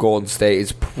know Golden State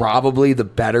is probably the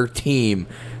better team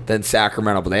than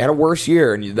Sacramento, but they had a worse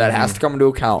year, and that has to come into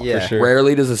account. Yeah. For sure.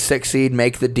 Rarely does a 6 seed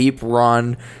make the deep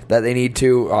run that they need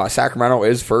to. Sacramento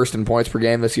is first in points per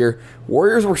game this year.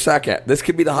 Warriors were second. This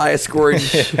could be the highest scoring,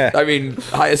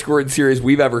 highest scoring series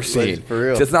we've ever seen. For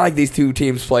real. So it's not like these two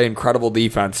teams play incredible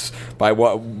defense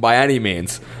by any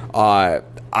means.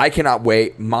 I cannot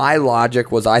wait. My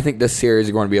logic was I think this series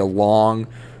is going to be a long,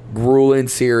 grueling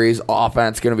series.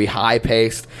 Offense going to be high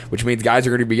paced, which means guys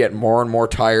are going to be getting more and more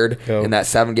tired in that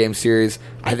 7-game series.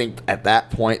 I think at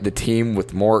that point the team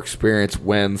with more experience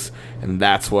wins, and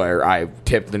that's where I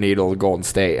tip the needle to Golden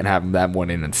State and have them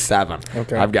winning in 7.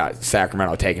 Okay. I've got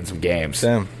Sacramento taking some games.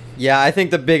 Damn. Yeah, I think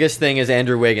the biggest thing is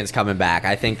Andrew Wiggins coming back.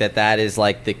 I think that is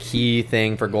like the key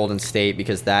thing for Golden State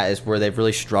because that is where they've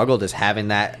really struggled is having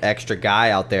that extra guy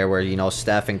out there where,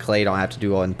 Steph and Klay don't have to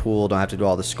do and Poole don't have to do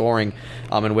all the scoring.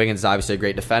 And Wiggins is obviously a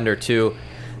great defender too.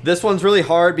 This one's really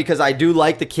hard because I do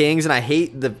like the Kings and I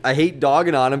hate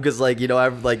dogging on them because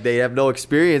they have no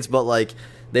experience, but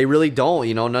They really don't.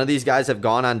 None of these guys have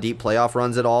gone on deep playoff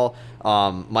runs at all.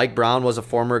 Mike Brown was a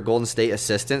former Golden State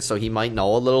assistant, so he might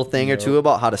know a little thing or two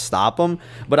about how to stop them.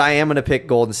 But I am going to pick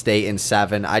Golden State in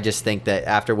 7. I just think that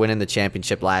after winning the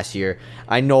championship last year,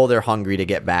 I know they're hungry to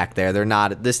get back there. They're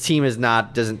not. This team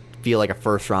doesn't feel like a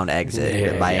first-round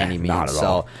exit by any means. Not at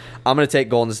all. So I'm going to take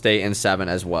Golden State in 7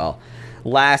 as well.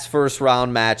 Last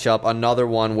first-round matchup, another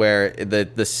one where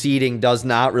the seeding does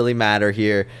not really matter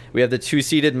here. We have the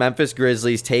 2-seeded Memphis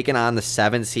Grizzlies taking on the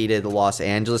 7-seeded Los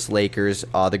Angeles Lakers.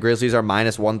 The Grizzlies are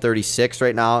minus 136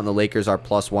 right now, and the Lakers are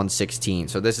plus 116.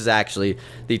 So this is actually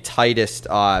the tightest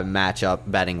matchup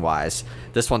betting-wise.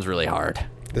 This one's really hard.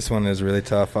 This one is really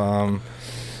tough.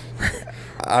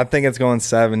 I think it's going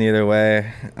 7 either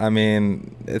way. I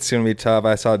mean, it's going to be tough.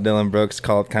 I saw Dylan Brooks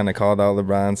called out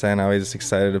LeBron, saying how he's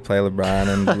excited to play LeBron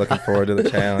and looking forward to the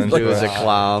challenge. He was a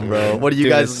clown, bro. What do you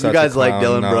guys? You guys like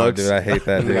Dylan Brooks? Dude, I hate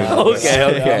that dude.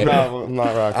 Okay. I'm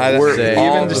not rocking.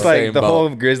 Even just like the whole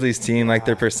Grizzlies team, like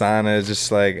their persona is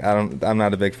just like I'm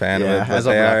not a big fan of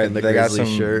it. But they got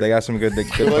some good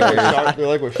players. I feel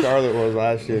like what Charlotte was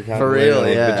last year. For real,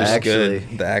 but just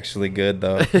good. They're actually good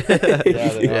though.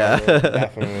 Definitely.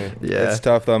 Yeah. It's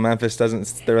tough though. Memphis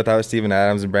they're without Steven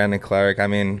Adams and Brandon Clark. I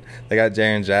mean, they got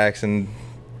Jaren Jackson,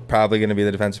 probably going to be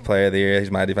the defensive player of the year.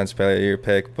 He's my defensive player of the year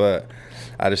pick, but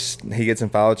he gets in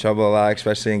foul trouble a lot,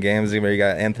 especially in games where you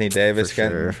got Anthony Davis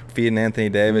feeding Anthony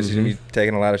Davis. He's going to be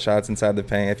taking a lot of shots inside the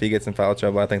paint. If he gets in foul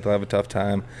trouble, I think they'll have a tough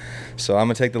time. So I'm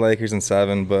going to take the Lakers in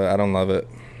 7, but I don't love it.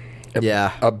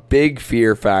 Yeah. A big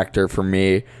fear factor for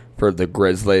me for the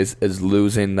Grizzlies is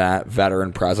losing that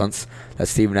veteran presence that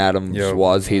Steven Adams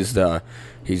was. He's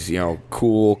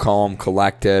cool, calm,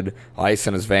 collected, ice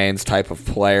in his veins type of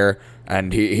player.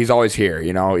 And he's always here,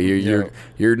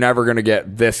 You're never gonna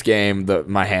get this game.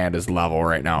 My hand is level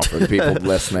right now for the people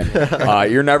listening.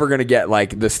 You're never gonna get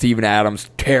like the Steven Adams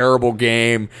terrible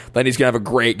game. Then he's gonna have a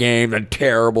great game, then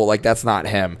terrible. Like that's not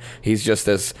him. He's just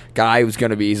this guy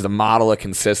he's the model of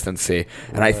consistency.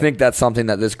 And I think that's something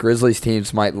that this Grizzlies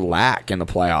teams might lack in the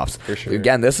playoffs. For sure.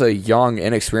 Again, this is a young,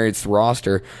 inexperienced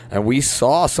roster, and we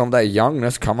saw some of that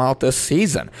youngness come out this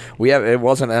season. It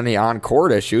wasn't any on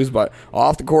court issues, but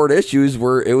off the court issues.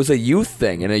 It was a youth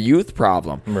thing and a youth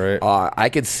problem. Right. I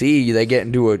could see they get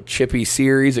into a chippy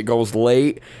series. It goes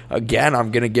late. Again, I'm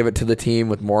going to give it to the team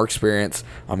with more experience.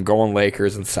 I'm going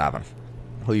Lakers in 7.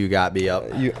 Who you got, B up?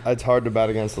 It's hard to bet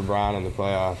against LeBron in the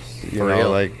playoffs. For real?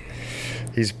 Like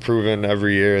he's proven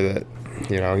every year that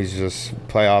he's just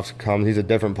playoffs come. He's a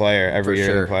different player every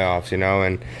year in the playoffs,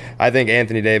 and I think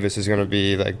Anthony Davis is going to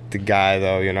be like the guy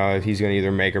though, if he's going to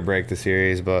either make or break the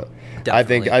series, but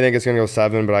definitely. I think it's going to go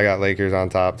 7, but I got Lakers on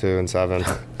top too in 7.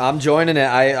 I'm joining it.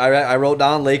 I wrote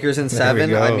down Lakers in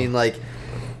 7. I mean, like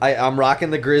I'm rocking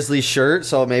the Grizzlies shirt,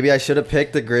 so maybe I should have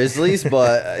picked the Grizzlies,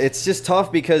 but it's just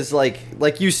tough because like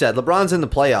you said, LeBron's in the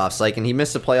playoffs, and he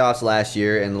missed the playoffs last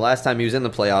year, and the last time he was in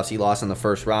the playoffs, he lost in the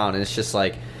first round, and it's just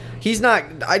like he's not.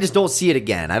 I just don't see it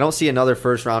again. I don't see another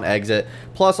first round exit.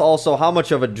 Plus, also, how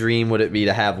much of a dream would it be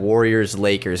to have Warriors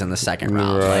Lakers in the second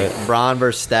round? Right. Like Bron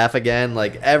versus Steph again.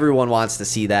 Like everyone wants to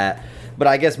see that. But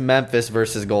I guess Memphis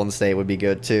versus Golden State would be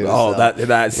good too. Oh, so.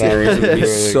 that series would be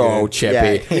so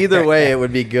chippy. Yeah, either way, it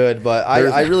would be good. But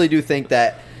I really do think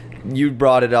that you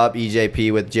brought it up,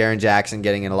 EJP, with Jaren Jackson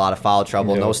getting in a lot of foul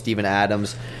trouble. No Steven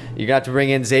Adams. You got to bring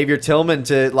in Xavier Tillman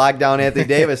to lock down Anthony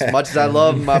Davis. Much as I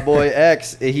love my boy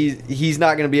X, he's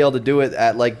not going to be able to do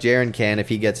it like Jaren can if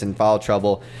he gets in foul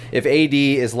trouble. If AD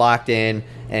is locked in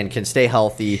and can stay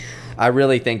healthy, I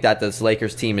really think that this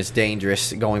Lakers team is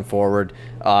dangerous going forward,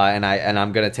 and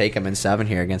I'm going to take them in 7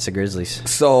 here against the Grizzlies.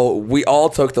 So we all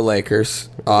took the Lakers,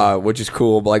 which is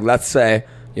cool. But let's say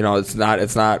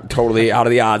it's not totally out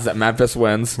of the odds that Memphis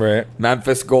wins. Right.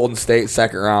 Memphis Golden State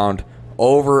second round.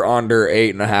 Over under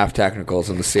 8.5 technicals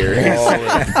in the series.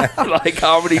 Like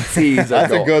how many T's?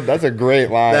 That's a great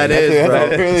line. That's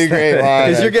a really great line.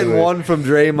 Because you're getting one from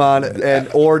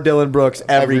Draymond or Dylan Brooks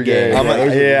every game. I'm gonna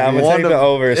take the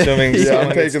over, assuming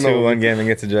someone gets 2-1 game and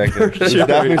gets ejected. There's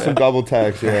definitely some double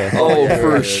text. Yeah. Oh,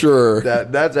 for sure.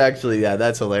 That's actually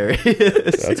that's hilarious.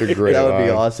 That's a great. That would be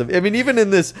awesome. I mean, even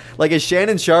in this, is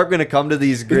Shannon Sharp going to come to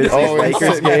these Grizzlies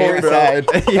Lakers games, bro?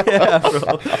 Yeah,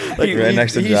 bro. Right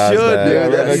next to he Josh. Should. Yeah,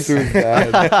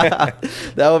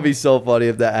 that would be so funny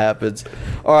if that happens.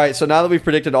 All right, so now that we've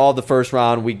predicted all the first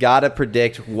round, we got to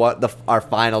predict what our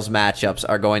finals matchups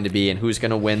are going to be and who's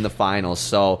going to win the finals.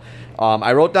 So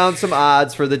I wrote down some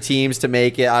odds for the teams to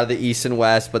make it out of the East and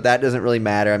West, but that doesn't really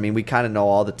matter. I mean, we kind of know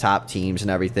all the top teams and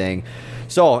everything.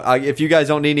 So if you guys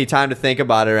don't need any time to think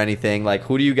about it or anything,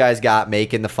 who do you guys got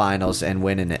making the finals and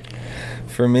winning it?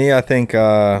 For me, I think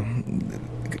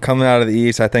coming out of the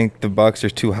East, I think the Bucks are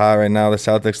too high right now. The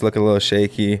Celtics look a little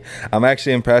shaky. I'm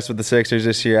actually impressed with the Sixers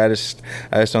this year. I just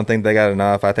don't think they got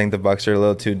enough. I think the Bucks are a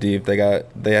little too deep.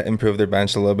 They improved their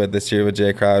bench a little bit this year with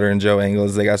Jay Crowder and Joe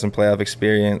Ingles. They got some playoff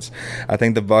experience. I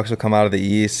think the Bucks will come out of the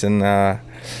East, and I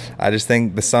just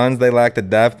think the Suns, they lack the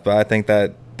depth, but I think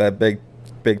that big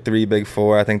three, big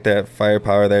four, I think that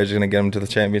firepower there is going to get them to the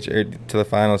championship, to the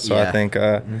finals. So I think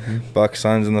Bucks,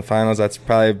 Suns in the finals. That's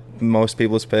probably most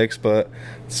people's picks, but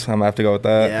I'm going to have to go with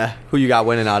that. Yeah. Who you got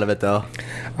winning out of it, though?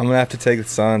 I'm going to have to take the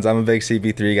Suns. I'm a big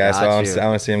CP3 guy, so I want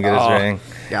to see him get his ring.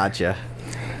 Gotcha.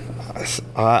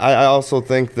 I also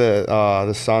think that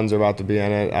the Suns are about to be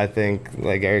in it. I think,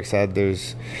 like Eric said,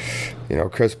 there's, you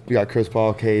got Chris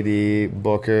Paul, KD,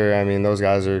 Booker. I mean, those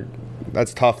guys are.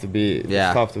 That's tough to beat. Yeah.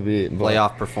 It's tough to beat.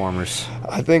 Playoff performers.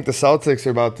 I think the Celtics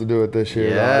are about to do it this year.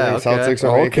 Yeah, I think Celtics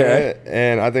are making it,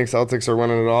 and I think Celtics are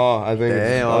winning it all. I think.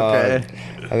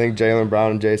 I think Jaylen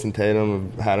Brown and Jason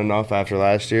Tatum have had enough after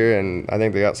last year, and I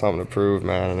think they got something to prove,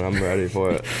 man, and I'm ready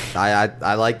for it.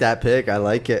 I like that pick. I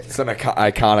like it. It's an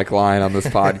iconic line on this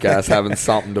podcast, having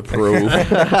something to prove.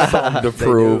 Something to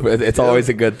prove. It's always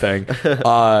a good thing.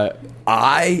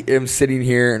 I am sitting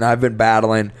here, and I've been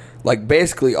battling like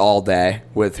basically all day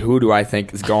with who do I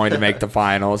think is going to make the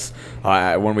finals.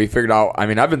 When we figured out, I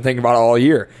mean, I've been thinking about it all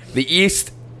year. The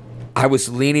East, I was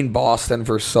leaning Boston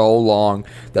for so long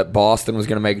that Boston was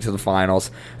going to make it to the finals,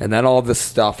 and then all this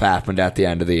stuff happened at the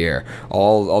end of the year.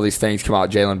 All these things come out.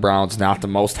 Jaylen Brown's not the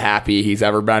most happy he's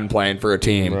ever been playing for a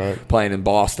team, playing in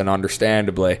Boston,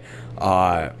 understandably.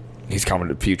 He's coming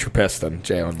to future Piston,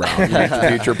 Jaylen Brown.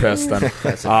 Future Piston.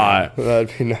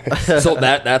 That'd be nice. So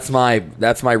that's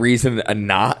my reason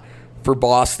not for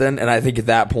Boston, and I think at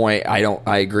that point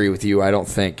I agree with you. I don't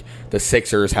think the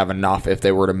Sixers have enough if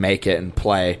they were to make it and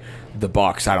play the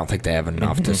Bucks. I don't think they have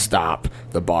enough to stop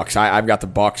the Bucks. I've got the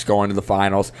Bucks going to the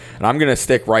finals, and I'm going to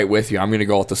stick right with you. I'm going to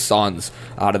go with the Suns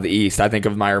out of the East. I think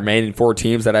of my remaining 4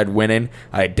 teams that I'd winning.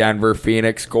 I had Denver,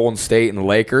 Phoenix, Golden State, and the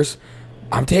Lakers.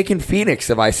 I'm taking Phoenix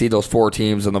if I see those 4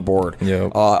 teams on the board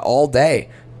all day.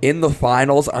 In the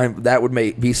finals, that would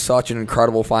be such an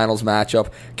incredible finals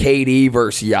matchup. KD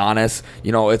versus Giannis.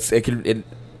 It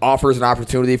offers an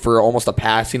opportunity for almost a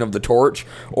passing of the torch,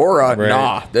 or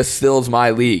nah, this still is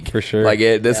my league for sure. Like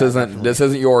this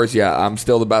isn't yours yet. I'm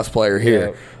still the best player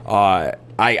here.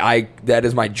 That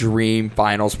is my dream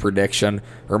finals prediction,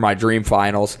 or my dream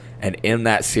finals, and in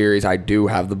that series I do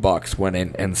have the Bucks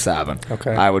winning in 7.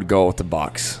 Okay, I would go with the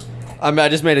Bucks. I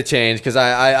just made a change because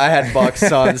I had Bucks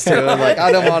Suns too. And like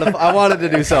I wanted to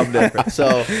do something different.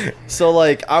 So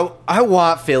like I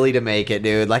want Philly to make it,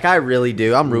 dude. Like I really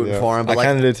do. I'm rooting for them. But I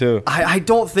kind of do too. I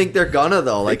don't think they're gonna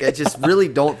though. Like I just really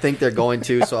don't think they're going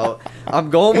to. So I'm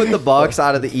going with the Bucks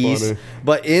out of the East. Funny.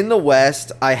 But in the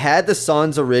West, I had the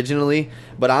Suns originally.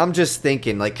 But I'm just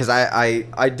thinking like because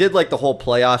I did like the whole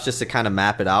playoffs just to kind of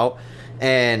map it out.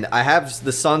 And I have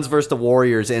the Suns versus the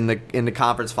Warriors in the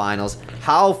conference finals.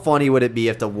 How funny would it be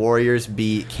if the Warriors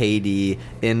beat KD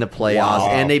in the playoffs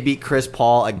and they beat Chris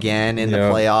Paul again in the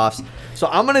playoffs? So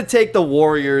I'm going to take the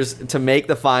Warriors to make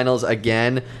the finals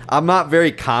again. I'm not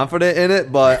very confident in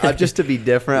it, but just to be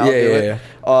different, I'll do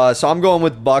it. So I'm going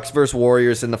with Bucks versus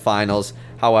Warriors in the finals.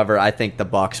 However, I think the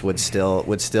Bucks would still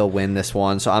win this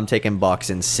one. So I'm taking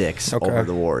Bucks in 6 over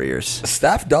the Warriors.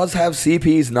 Steph does have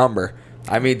CP's number.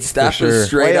 I mean, Steph is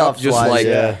straight up just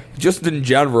just in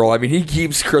general. I mean, he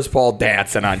keeps Chris Paul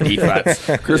dancing on defense.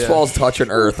 Chris Paul's touching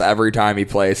earth every time he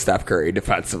plays Steph Curry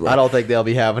defensively. I don't think they'll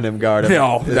be having him guard him.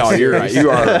 No, you're right. You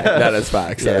are right. That is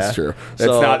facts. That's true.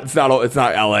 It's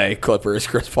not LA Clippers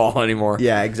Chris Paul anymore.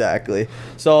 Yeah, exactly.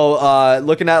 So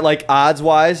looking at like odds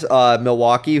wise,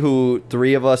 Milwaukee, who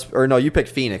 3 of us, or no, you picked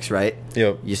Phoenix, right?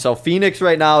 Yep. So Phoenix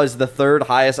right now is the 3rd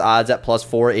highest odds at plus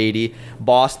 480.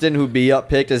 Boston, who B up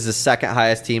picked, is the 2nd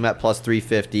highest team at plus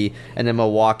 350, and then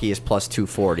Milwaukee is plus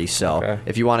 240. So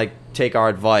if you want to take our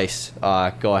advice,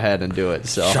 go ahead and do it.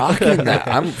 So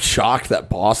I'm shocked that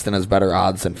Boston has better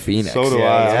odds than Phoenix. So do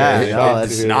I. It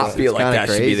does not feel like that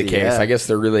should be the case. I guess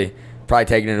they're really probably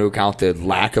taking into account the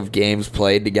lack of games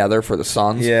played together for the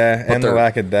Suns. Yeah, and the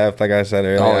lack of depth, like I said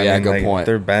earlier. Oh, yeah, good point.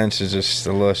 Their bench is just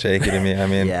a little shaky to me. I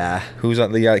mean, who's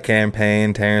up? They got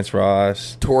Campaign, Terrence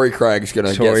Ross. Torrey Craig's going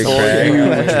to get huge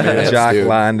minutes, Jock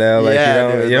Landale. Like,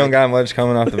 you don't got much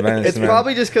coming off the bench. It's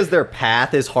probably just because their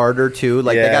path is harder, too.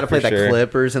 Like, they got to play the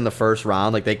Clippers in the first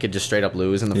round. Like, they could just straight up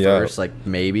lose in the first, like,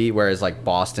 maybe. Whereas, like,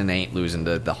 Boston ain't losing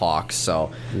to the Hawks.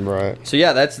 So, right. So,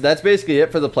 yeah, that's basically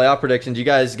it for the playoff predictions. You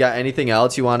guys got anything anything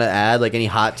else you want to add? Like any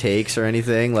hot takes or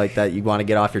anything like that you want to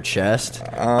get off your chest?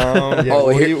 What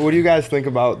do you guys think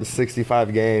about the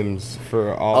 65 games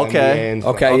for all NBA and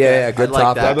stuff? Okay, good like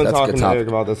topic. that. I've been That's talking good to Eric topic.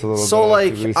 about this a little bit. So,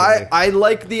 like, recently. I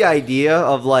like the idea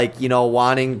of, like, you know,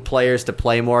 wanting players to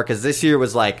play more, because this year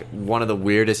was, like, one of the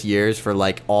weirdest years for,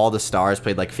 like, all the stars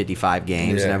played, like, 55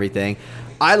 games and everything.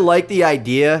 I like the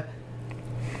idea.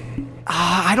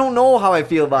 I don't know how I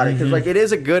feel about it, because, like, it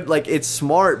is a good, like, it's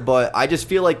smart, but I just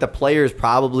feel like the players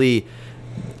probably,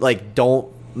 like,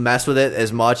 don't mess with it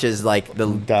as much as, like,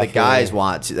 the guys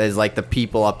want to, as, like, the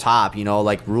people up top, you know,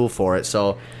 like, rule for it.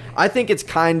 So I think it's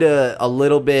kind of a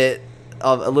little bit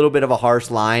of a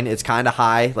harsh line. It's kind of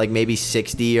high, like maybe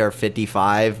 60 or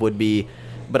 55 would be,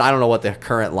 but I don't know what the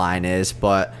current line is,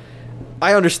 but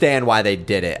I understand why they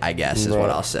did it, I guess, is what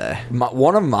I'll say.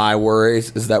 One of my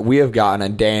worries is that we have gotten,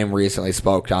 and Dame recently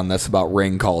spoke on this, about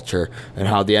ring culture and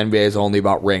how the NBA is only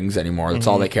about rings anymore. That's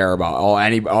all they care about.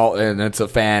 And it's a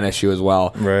fan issue as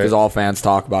well, because all fans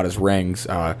talk about is rings,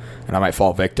 and I might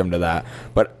fall victim to that.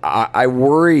 But I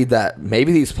worry that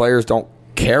maybe these players don't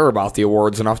care about the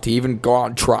awards enough to even go out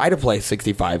and try to play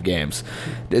 65 games.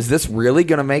 Is this really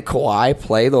going to make Kawhi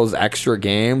play those extra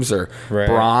games, or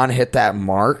Bron hit that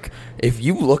mark? If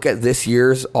you look at this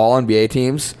year's All-NBA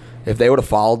teams, if they would have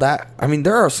followed that, I mean,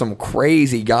 there are some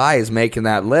crazy guys making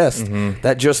that list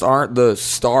that just aren't the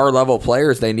star-level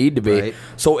players they need to be. Right.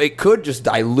 So it could just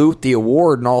dilute the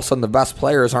award, and all of a sudden the best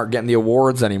players aren't getting the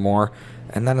awards anymore.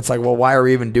 And then it's like, well, why are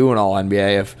we even doing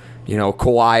All-NBA if, you know,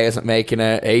 Kawhi isn't making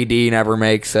it, AD never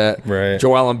makes it,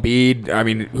 Joel Embiid, I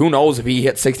mean, who knows if he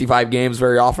hits 65 games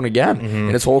very often again in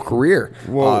his whole career.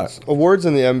 Well, awards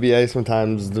in the NBA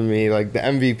sometimes, to me, like, the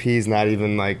MVP is not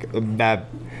even, like, that.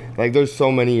 Like, there's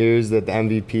so many years that the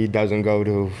MVP doesn't go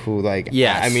to who, like,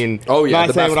 I mean,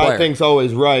 not saying what I think's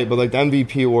always right, but, like, the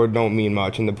MVP award don't mean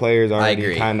much, and the players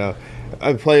already kind of,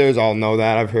 players all know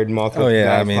that. I've heard multiple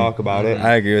guys talk about it.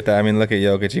 I agree with that. I mean, look at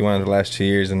Jokic. He won it the last 2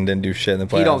 years and didn't do shit in the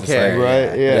playoffs. He don't care.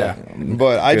 Right? Yeah.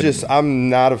 But I'm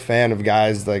not a fan of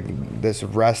guys like this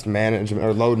rest management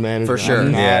or load management. For sure.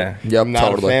 I'm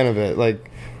not a fan of it.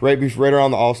 Like, right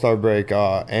around the All-Star break,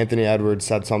 Anthony Edwards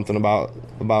said something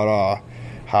about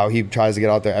how he tries to get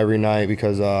out there every night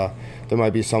because there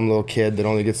might be some little kid that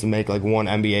only gets to make like one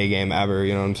NBA game ever,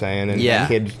 you know what I'm saying? And the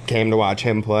kid came to watch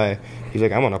him play. He's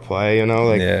like, I'm gonna play, you know.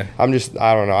 Like, I'm just,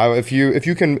 I don't know. If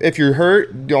you're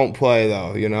hurt, don't play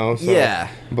though, you know. So,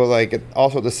 but like,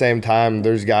 also at the same time,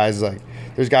 there's guys that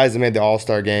made the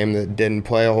All-Star game that didn't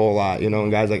play a whole lot, you know,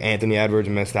 and guys like Anthony Edwards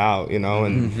missed out, you know,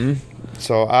 and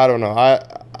so I don't know.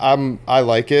 I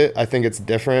like it. I think it's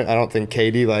different. I don't think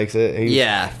KD likes it.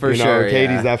 For sure.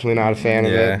 KD's definitely not a fan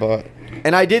of it, but.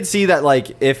 And I did see that,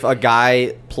 like, if a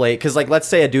guy because, like, let's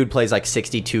say a dude plays, like,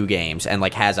 62 games and,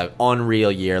 like, has an unreal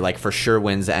year, like, for sure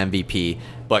wins the MVP,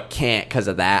 but can't because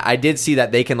of that. I did see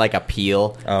that they can, like,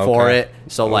 appeal for it.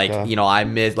 So, like, you know, I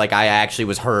actually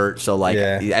was hurt, so, like,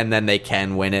 and then they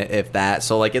can win it if that.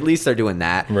 So, like, at least they're doing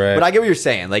that. Right. But I get what you're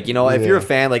saying. Like, you know, if you're a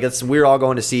fan, like, we're all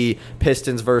going to see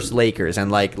Pistons versus Lakers,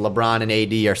 and, like, LeBron and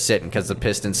AD are sitting because the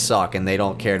Pistons suck and they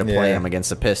don't care to play them against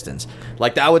the Pistons.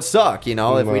 Like, that would suck, you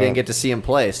know, if we didn't get to see him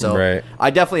play. So, I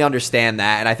definitely understand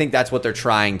that, and I think that's what they're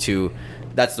trying to.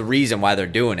 That's the reason why they're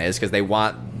doing it, is because they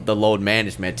want the load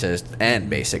management to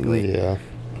end, basically.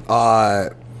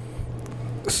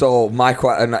 So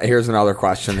here's another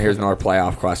question. Here's another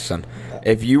playoff question.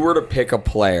 If you were to pick a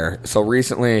player, so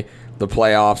recently the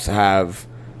playoffs have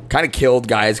kind of killed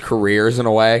guys' careers in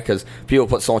a way because people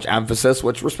put so much emphasis,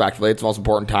 which respectfully, it's the most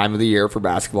important time of the year for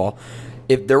basketball.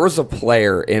 If there was a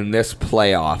player in this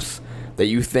playoffs that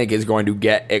you think is going to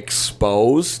get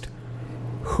exposed,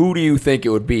 who do you think it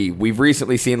would be? We've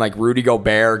recently seen, like, Rudy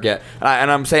Gobert get,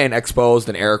 and I'm saying exposed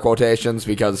in air quotations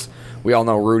because we all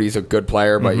know Rudy's a good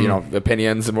player, but, you know,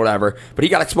 opinions and whatever. But he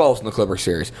got exposed in the Clippers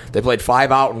series. They played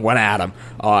 5 out and went at him,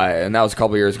 and that was a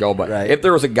couple years ago. But if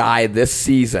there was a guy this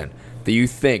season that you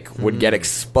think would get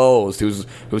exposed, who's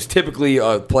typically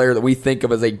a player that we think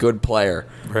of as a good player,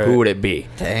 who would it be?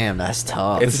 Damn, that's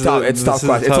tough. It's tough. It's tough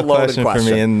question. It's a loaded question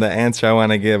for me, and the answer I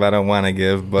want to give, I don't want to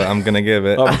give, but I'm gonna give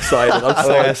it. I'm excited. I'm so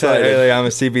excited. I said earlier, I'm a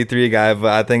CP3 guy,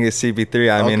 but I think it's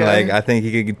CP3. I mean, like, I think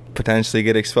he could potentially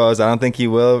get exposed. I don't think he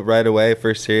will right away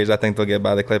first series. I think they'll get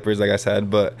by the Clippers, like I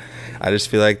said, but I just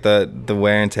feel like the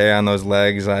wear and tear on those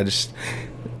legs, I just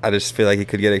feel like he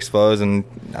could get exposed, and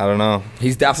I don't know.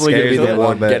 He's definitely going to be the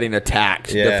one getting attacked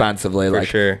defensively. For like,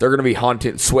 sure. They're going to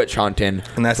be switch hunting.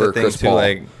 And that's for the thing, Chris too. Paul.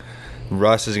 Like,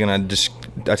 Russ is going to just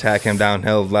attack him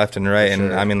downhill left and right.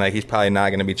 And, I mean, like, he's probably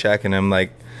not going to be checking him.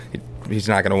 Like, he's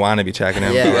not going to want to be checking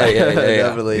him.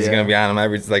 Definitely. He's going to be on him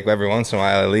every once in a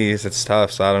while at least. It's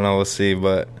tough, so I don't know. We'll see,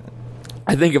 but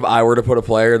I think if I were to put a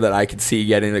player that I could see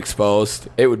getting exposed,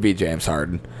 it would be James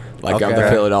Harden. Like of the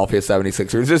Philadelphia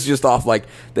 76ers. This is just off like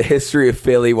the history of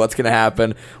Philly, what's going to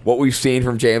happen, what we've seen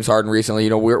from James Harden recently. You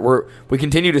know, we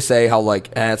continue to say how like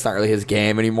it's not really his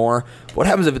game anymore. What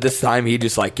happens if at this time he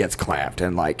just like gets clamped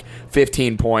and like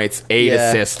 15 points, 8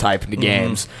 assists type of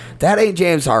games? That ain't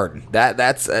James Harden.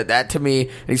 That to me,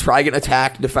 and he's probably getting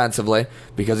attacked defensively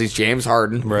because he's James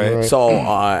Harden. Right. So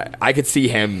I could see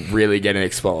him really getting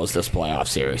exposed this playoff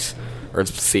series or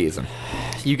season.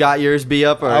 You got yours, B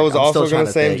up? Or I was also going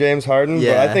to say James Harden,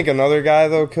 but I think another guy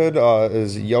though could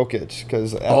is Jokic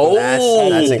because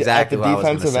that's exactly at the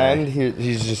defensive end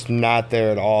he's just not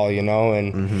there at all, you know.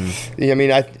 And I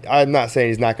mean, I'm not saying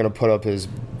he's not going to put up his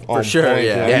own for sure.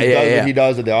 points, he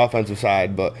does at the offensive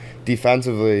side, but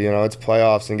defensively, you know, it's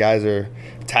playoffs and guys are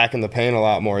attacking the paint a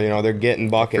lot more. You know, they're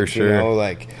getting buckets. For sure. You know,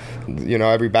 like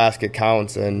every basket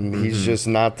counts, and he's just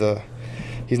not the.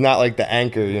 He's not like the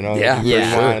anchor, you know.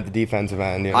 At the defensive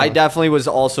end. You know? I definitely was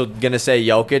also gonna say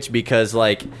Jokic because,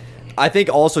 like, I think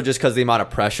also just because the amount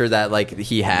of pressure that like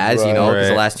he has, you know, because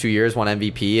the last 2 years won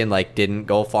MVP and like didn't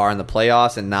go far in the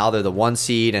playoffs, and now they're the 1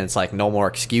 seed, and it's like no more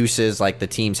excuses. Like the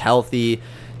team's healthy.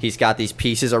 He's got these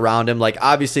pieces around him. Like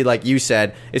obviously, like you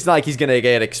said, it's not like he's gonna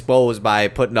get exposed by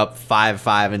putting up 5,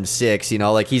 5, and 6. You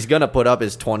know, like he's gonna put up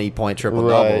his 20-point triple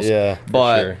doubles. Yeah,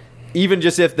 but. Sure. Even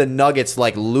just if the Nuggets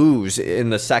like lose in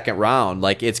the second round,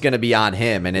 like it's going to be on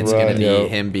him, and it's going to be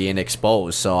him being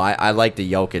exposed. So I like the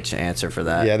Jokic answer for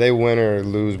that. Yeah, they win or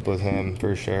lose with him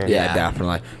for sure. Yeah,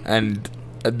 definitely. And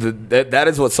that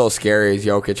is what's so scary is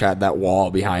Jokic had that wall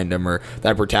behind him or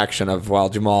that protection of, well,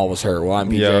 Jamal was hurt, well,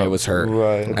 MPJ was hurt.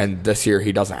 Right. And this year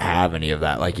he doesn't have any of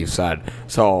that, like you said.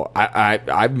 So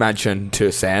I mentioned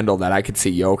to Sandal that I could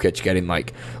see Jokic getting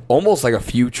like almost like a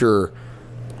future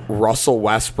Russell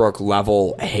Westbrook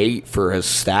level hate for his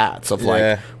stats of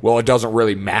like, well, it doesn't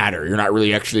really matter. You're not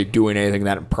really actually doing anything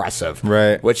that impressive,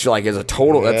 right? Which like is that's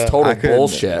total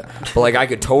bullshit. But like I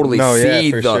could totally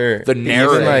see the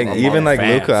narrative. Even like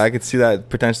Luka, I could see that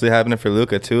potentially happening for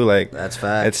Luka too. Like that's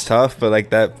fact. It's tough, but like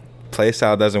that play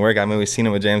style doesn't work. I mean, we've seen it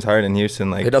with James Harden in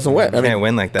Houston. Like it doesn't win. You can't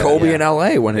win like that. Kobe in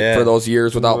LA when for those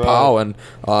years without Pau, and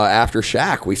after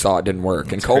Shaq, we saw it didn't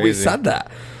work, and Kobe said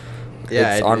that.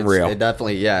 Yeah, it's unreal. It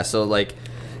definitely, So like,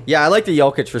 I like the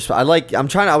Jokic.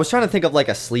 I was trying to think of like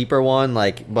a sleeper one,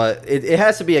 like, but it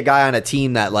has to be a guy on a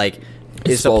team that like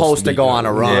is supposed to go on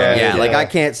a run. Like I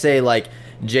can't say like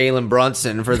Jalen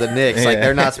Brunson for the Knicks. Like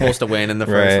they're not supposed to win in the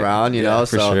first round, you know.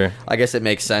 So I guess it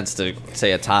makes sense to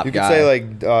say a top guy. You could say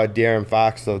like De'Aaron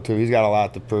Fox though too. He's got a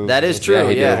lot to prove. That is true.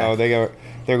 You know,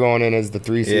 they're going in as the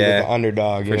 3 seed with the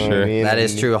underdog. You know what I mean? That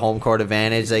is true. Home court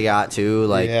advantage they got too.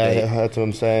 Like that's what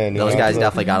I'm saying. Those guys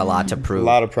definitely got a lot to prove. A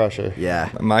lot of pressure. Yeah.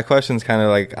 My question's kind of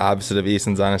like opposite of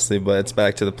Easton's, honestly, but it's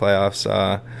back to the playoffs.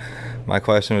 My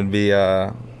question would be,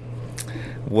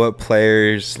 what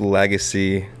player's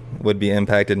legacy would be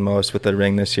impacted most with the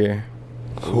ring this year?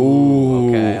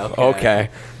 Ooh.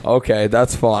 Okay,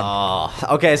 that's fun.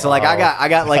 Okay, so like I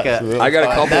got like I got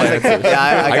a couple answers.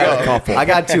 I got a couple. I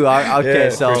got 2. Okay,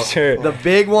 so the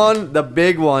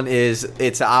big one is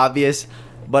it's obvious,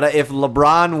 but if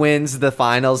LeBron wins the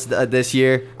finals this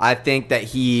year, I think that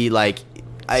he like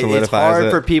it's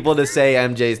hard for people to say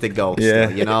MJ's the GOAT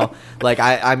still, you know? Like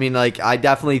I mean like I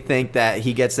definitely think that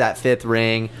he gets that 5th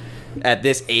ring at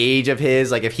this age of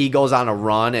his. Like if he goes on a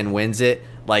run and wins it,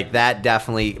 like that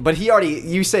definitely, but he already,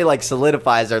 you say like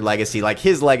solidifies their legacy, like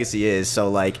his legacy is, so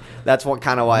like that's what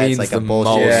kind of why it's like a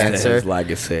bullshit answer. His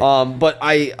legacy. But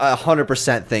I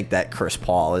 100% think that Chris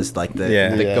Paul is like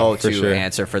the go-to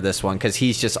answer for this one, because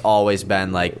he's just always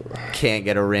been like can't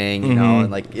get a ring, you know,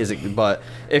 and like but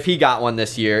if he got one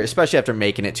this year, especially after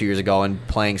making it 2 years ago and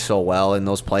playing so well in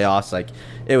those playoffs, like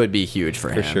it would be huge for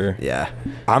him. For sure. Yeah.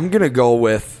 I'm gonna go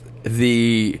with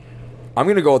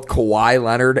Kawhi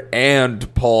Leonard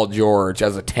and Paul George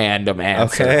as a tandem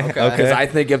answer. Okay. Because I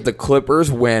think if the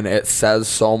Clippers win, it says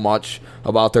so much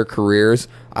about their careers.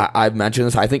 I've mentioned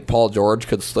this. I think Paul George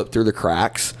could slip through the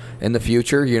cracks in the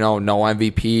future. You know, no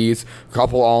MVPs, a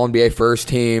couple All-NBA first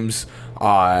teams.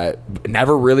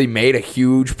 Never really made a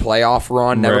huge playoff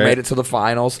run. Never made it to the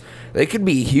finals. They could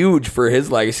be huge for his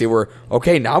legacy. Where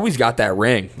now he's got that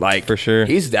ring. Like for sure,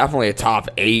 he's definitely a top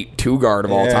 8 2 guard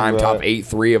of all time, top 8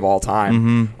 3 of all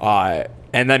time.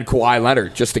 And then Kawhi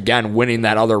Leonard, just again winning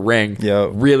that other ring,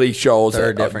 really shows they're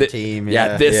a different team.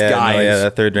 This guy is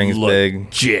that third ring is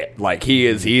legit. Like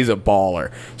he's a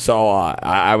baller. So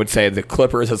I would say the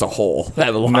Clippers as a whole. I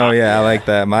like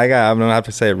that. My guy, I'm gonna have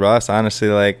to say Russ. Honestly,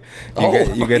 like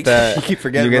you get that. You keep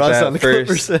forgetting Russ on the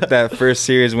Clippers. That first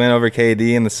series win over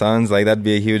KD and the Suns, like that'd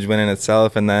be a huge win in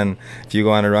itself. And then if you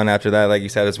go on a run after that, like you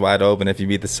said, it's wide open if you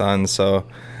beat the Suns. So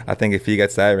I think if he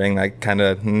gets that ring, that kind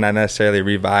of not necessarily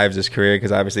revives his career,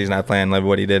 because obviously he's not playing like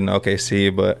what he did in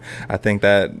OKC, but I think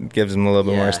that gives him a little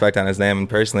bit more respect on his name. And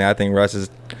personally, I think Russ is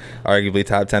arguably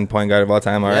top 10 point guard of all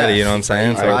time already. You know what I'm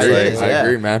saying? So I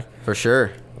agree, man, for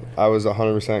sure. I was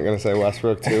 100% going to say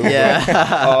Westbrook, too.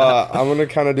 Yeah. I'm going to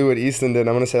kind of do what Easton did.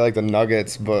 I'm going to say, like, the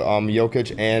Nuggets, but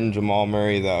Jokic and Jamal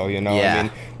Murray, though, I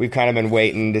mean, we've kind of been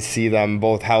waiting to see them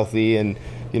both healthy and,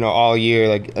 all year,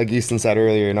 like Easton said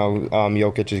earlier,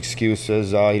 Jokic's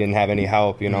excuses, he didn't have any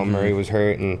help, Murray was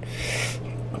hurt, and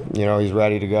he's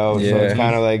ready to go. Yeah. So it's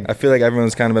kind of like, I feel like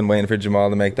everyone's kind of been waiting for Jamal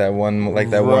to make that one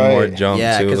more jump.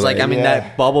 Yeah, because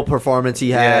that bubble performance he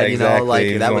had,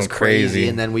 that was crazy,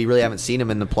 and then we really haven't seen him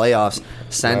in the playoffs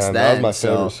since then. That was my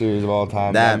favorite series of all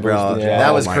time. That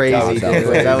was crazy.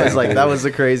 That was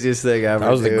the craziest thing ever.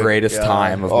 That was the greatest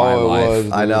time of my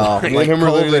life. I know. Me and him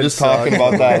were literally just talking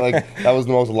about that. Like, that was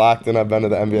the most locked in I've been to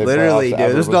the NBA. Literally, dude.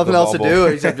 There's nothing else to do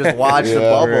except just watch the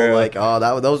bubble. Like,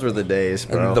 those were the days,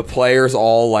 bro. And the players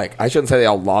all I shouldn't say they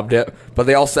all loved it, but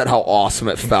they all said how awesome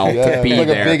it felt to be like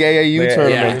there. A big AAU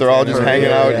tournament. They're all just hanging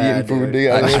out, eating food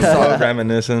together. So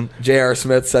reminiscent. J.R.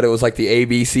 Smith said it was like the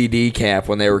ABCD camp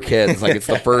when they were kids. Like, it's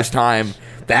the first time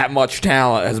that much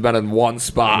talent has been in one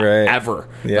spot ever.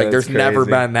 Yeah, like, there's never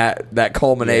been that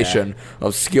culmination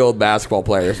of skilled basketball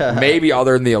players. Maybe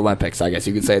other than the Olympics, I guess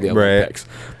you could say the Olympics.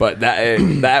 But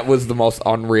that was the most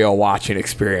unreal watching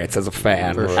experience as a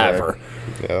fan ever.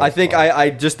 Yeah, I think I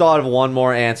just thought of one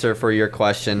more answer for your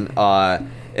question,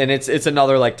 and it's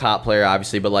another top player,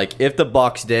 obviously, but if the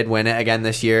Bucks did win it again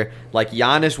this year,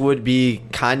 Giannis would be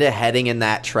kind of heading in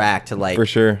that track to for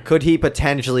sure. Could he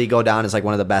potentially go down as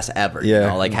one of the best ever?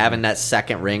 Yeah, having that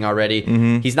second ring already.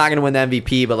 He's not going to win the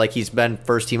MVP, but he's been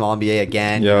first team All NBA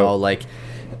again.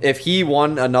 If he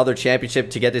won another championship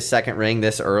to get his second ring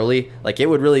this early, it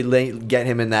would really get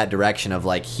him in that direction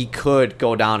of he could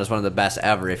go down as one of the best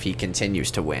ever if he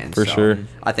continues to win. For sure.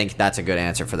 I think that's a good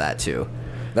answer for that too.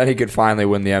 Then he could finally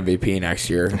win the MVP next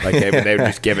year. They would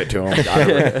just give it to him.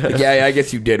 I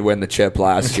guess you did win the chip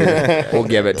last year. We'll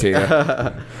give it to you.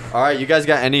 All right, you guys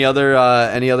got any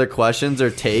other questions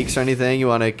or takes or anything you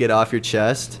want to get off your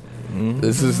chest?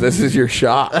 This is your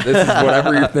shot. This is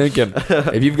whatever you're thinking.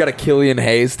 If you've got a Killian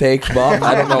Hayes take, Bob,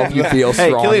 I don't know if you feel strong.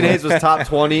 Hey, Killian Hayes was top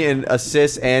 20 in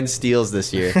assists and steals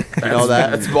this year. You know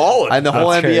that? That's balling. And the whole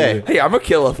NBA. Crazy. Hey, I'm a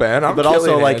Killa fan. But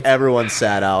also, everyone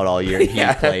sat out all year. He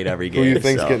played every game. Who do you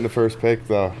think's getting the first pick,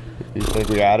 though? You think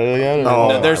we got it again?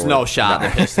 No, there's no shot the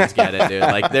Pistons get it,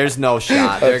 dude. There's no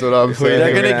shot. That's what I'm saying.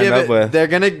 They're gonna give it. They're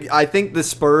gonna. I think the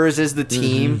Spurs is the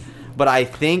team, but I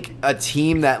think a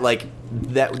team that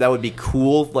that would be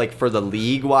cool for the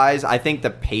league wise. I think the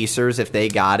Pacers, if they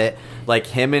got it,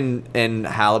 him and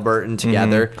Halliburton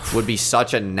together wode be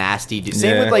such a nasty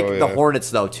same with the Hornets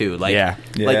though too.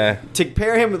 To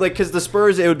pair him because the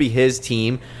Spurs, it would be his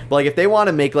team, but if they want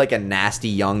to make a nasty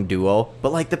young duo,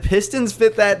 but the Pistons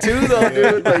fit that too though,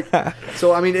 dude.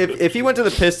 So I mean, if he went to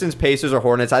the Pistons, Pacers, or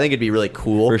Hornets, I think it'd be really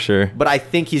cool for sure. But I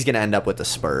think he's gonna end up with the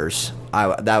Spurs.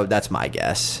 That's my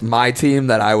guess. My team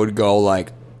that I would go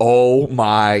oh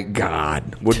my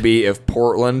God, would be if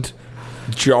Portland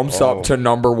jumps up to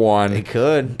number one. They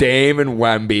could. Dame and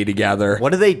Wemby together.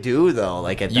 What do they do though?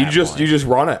 At you just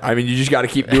run it. I mean, you just got to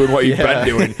keep doing what you've been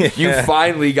doing. You've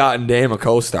finally gotten Dame a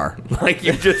co-star.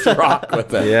 You just rock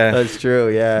with it. Yeah, that's true.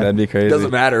 Yeah, that'd be crazy.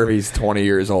 Doesn't matter if he's 20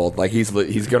 years old. He's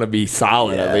gonna be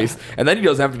solid at least. And then he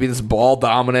doesn't have to be this ball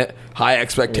dominant, high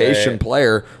expectation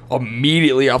player.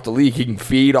 Immediately off the league, he can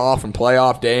feed off and play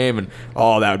off Dame, and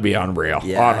that would be unreal.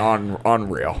 Yeah.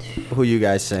 Unreal. Who you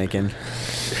guys thinking?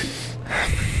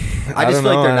 I just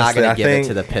feel they're not going to give it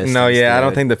to the Pistons. No, I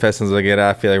don't think the Pistons will get it.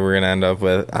 I feel we're going to end up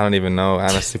with, I don't even know,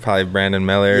 honestly, probably Brandon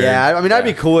Miller. Yeah, I mean, I'd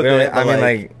be cool with it. I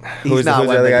mean, who's the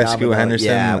other guy? Scoot Henderson?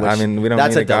 Yeah, I mean, we don't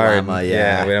need a guard.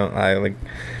 Dilemma, we don't,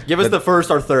 give us the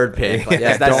first or third pick.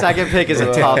 That second pick is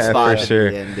a tough spot for sure.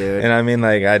 In, dude. And I mean,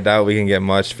 I doubt we can get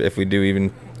much if we do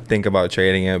even think about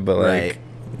trading it, but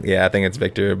I think it's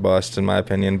Victor or bust in my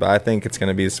opinion, but I think it's going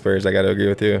to be the Spurs. I got to agree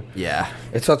with you. Yeah.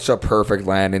 It's such a perfect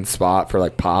landing spot for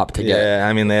Pop to get. Yeah,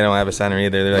 I mean, they don't have a center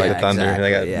either. They're the Thunder.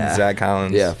 Exactly, they got Zach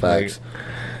Collins. Yeah,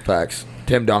 facts.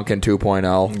 Tim Duncan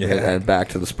 2.0 and back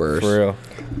to the Spurs. For real.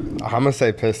 I'm gonna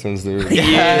say Pistons, dude.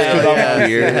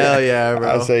 Hell yeah,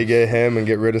 bro. I'd say get him and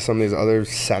get rid of some of these other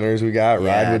centers we got.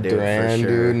 Ride with Duran,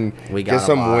 dude, and we get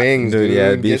some wings, dude.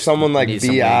 Yeah, get someone like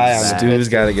Bi. Stu's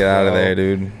got to get out of there,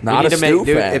 dude. Not a Stu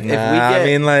fan. I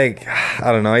mean, like,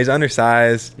 I don't know. He's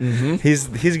undersized.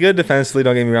 Mm-hmm. He's good defensively.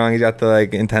 Don't get me wrong. He's got the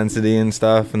like intensity and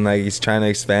stuff, and like he's trying to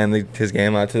expand his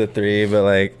game out to the three, but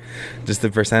like just the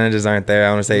percentages aren't there.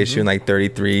 I want to say he's shooting like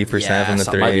 33% from the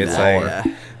three. It's like.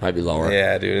 Might be lower.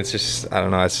 Yeah, dude. It's just, I don't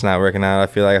know. It's not working out. I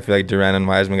feel like Duran and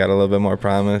Wiseman got a little bit more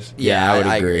promise. Yeah, I would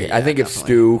agree. I think if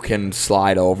Stu can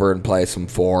slide over and play some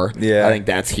 4, I think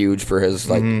that's huge for his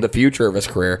the future of his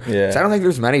career. Yeah. I don't think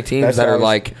there's many teams that are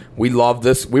like, we love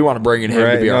this. We want to bring in him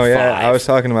to be our 5. I was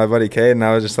talking to my buddy Cade, and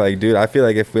I was just like, dude, I feel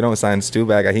like if we don't sign Stu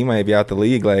back, he might be out the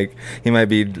league. Like, he might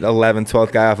be 11th,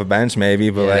 12th guy off a bench maybe,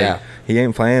 but he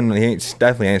ain't playing.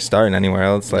 Definitely ain't starting anywhere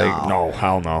else. Like, no,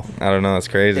 hell no. I don't know. It's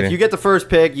crazy. If you get the first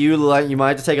pick, you might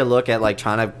have to take a look at like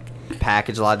trying to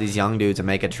package a lot of these young dudes and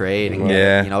make a trade and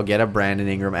get a Brandon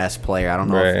Ingram-esque player. I don't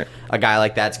know if a guy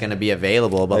like that's going to be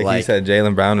available, but like you said,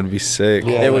 Jaylen Brown would be sick.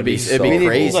 Yeah, it'd be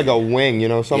crazy. He's like a wing,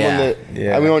 someone that we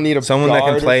don't need someone that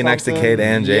can play next to Cade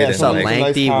and Jaden. Yeah, some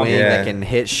lengthy wing that can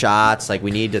hit shots. Like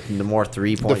we need the more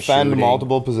 3-point defend shooting.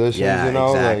 multiple positions. Yeah,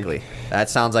 exactly. Like, that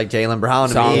sounds like Jaylen Brown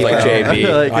to me. Sounds like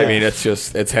JB. I mean,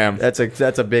 it's him.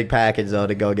 That's a big package though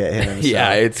to go get him.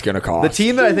 Yeah, it's gonna cost. The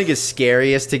team that I think is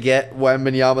scariest to get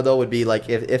Wembanyama though would be like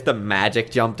if the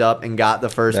Magic jumped up and got the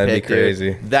first pick. That'd be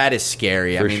crazy. Dude, that is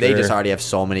scary. I mean, they just already have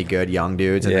so many good young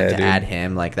dudes, and then to add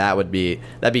him, like that'd be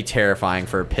terrifying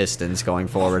for Pistons going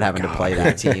forward, having to play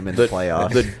that team in the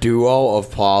playoffs. The duo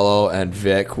of Paulo and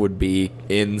Vic would be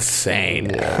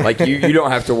insane. Yeah. Like you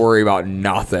don't have to worry about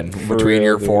nothing between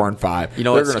your 4 and 5. You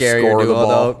know what's scarier duo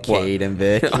though? Cade and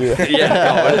Vic. For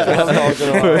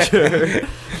sure.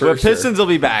 But Pistons will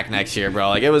be back next year, bro.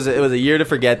 Like it was a year to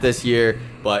forget this year.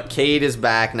 But Cade is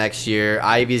back next year.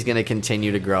 Ivy's going to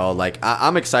continue to grow. Like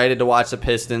I'm excited to watch the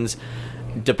Pistons.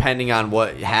 Depending on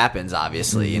what happens,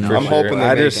 obviously, I'm hoping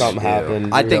they make something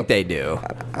happen. I think they do.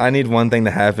 I need one thing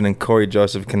to happen, and Corey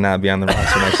Joseph cannot be on the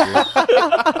roster next year.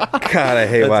 God, I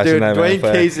hate watching that man play.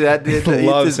 Casey, he's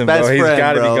loves his him, best bro. He's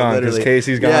got to be gone because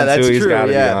Casey's gone too. He's got to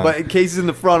be gone. But Casey's in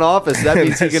the front office. That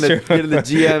means he's going to get in the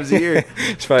GM's ear.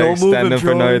 Just probably extend him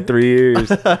for another 3 years.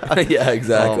 Yeah,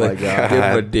 exactly. Oh my God. Give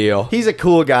him a deal. He's a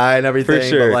cool guy and everything. For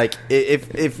sure. But like,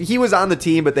 if he was on the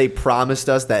team, but they promised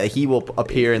us that he will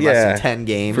appear in less than 10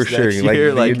 games for sure.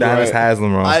 Year, like Udonis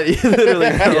Haslam, bro.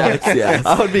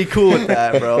 I would be cool with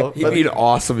that, bro. He'd be an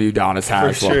awesome Udonis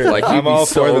Haslam. For sure. Like, he'd be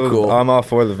so cool. I'm all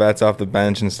for the vets off the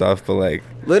bench and stuff, but like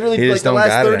literally, like the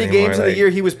last 30 games of the year,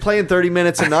 he was playing 30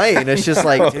 minutes a night, and it's just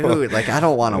like, dude, like I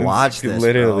don't want to watch this.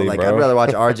 Literally, bro. Like I'd rather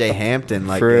watch R.J. Hampton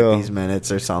like get these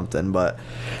minutes or something. But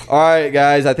all right,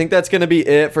 guys, I think that's gonna be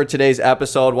it for today's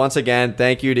episode. Once again,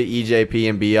 thank you to EJP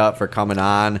and B Up for coming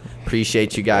on.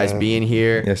 Appreciate you guys being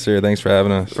here. Yes, sir. Thanks for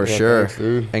having us. For sure.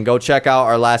 Thanks, and go check out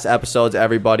our last episodes,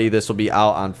 everybody. This will be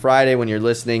out on Friday when you're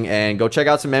listening. And go check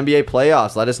out some NBA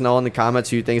playoffs. Let us know in the comments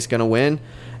who you think is going to win.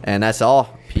 And that's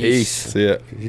all. Peace. See ya.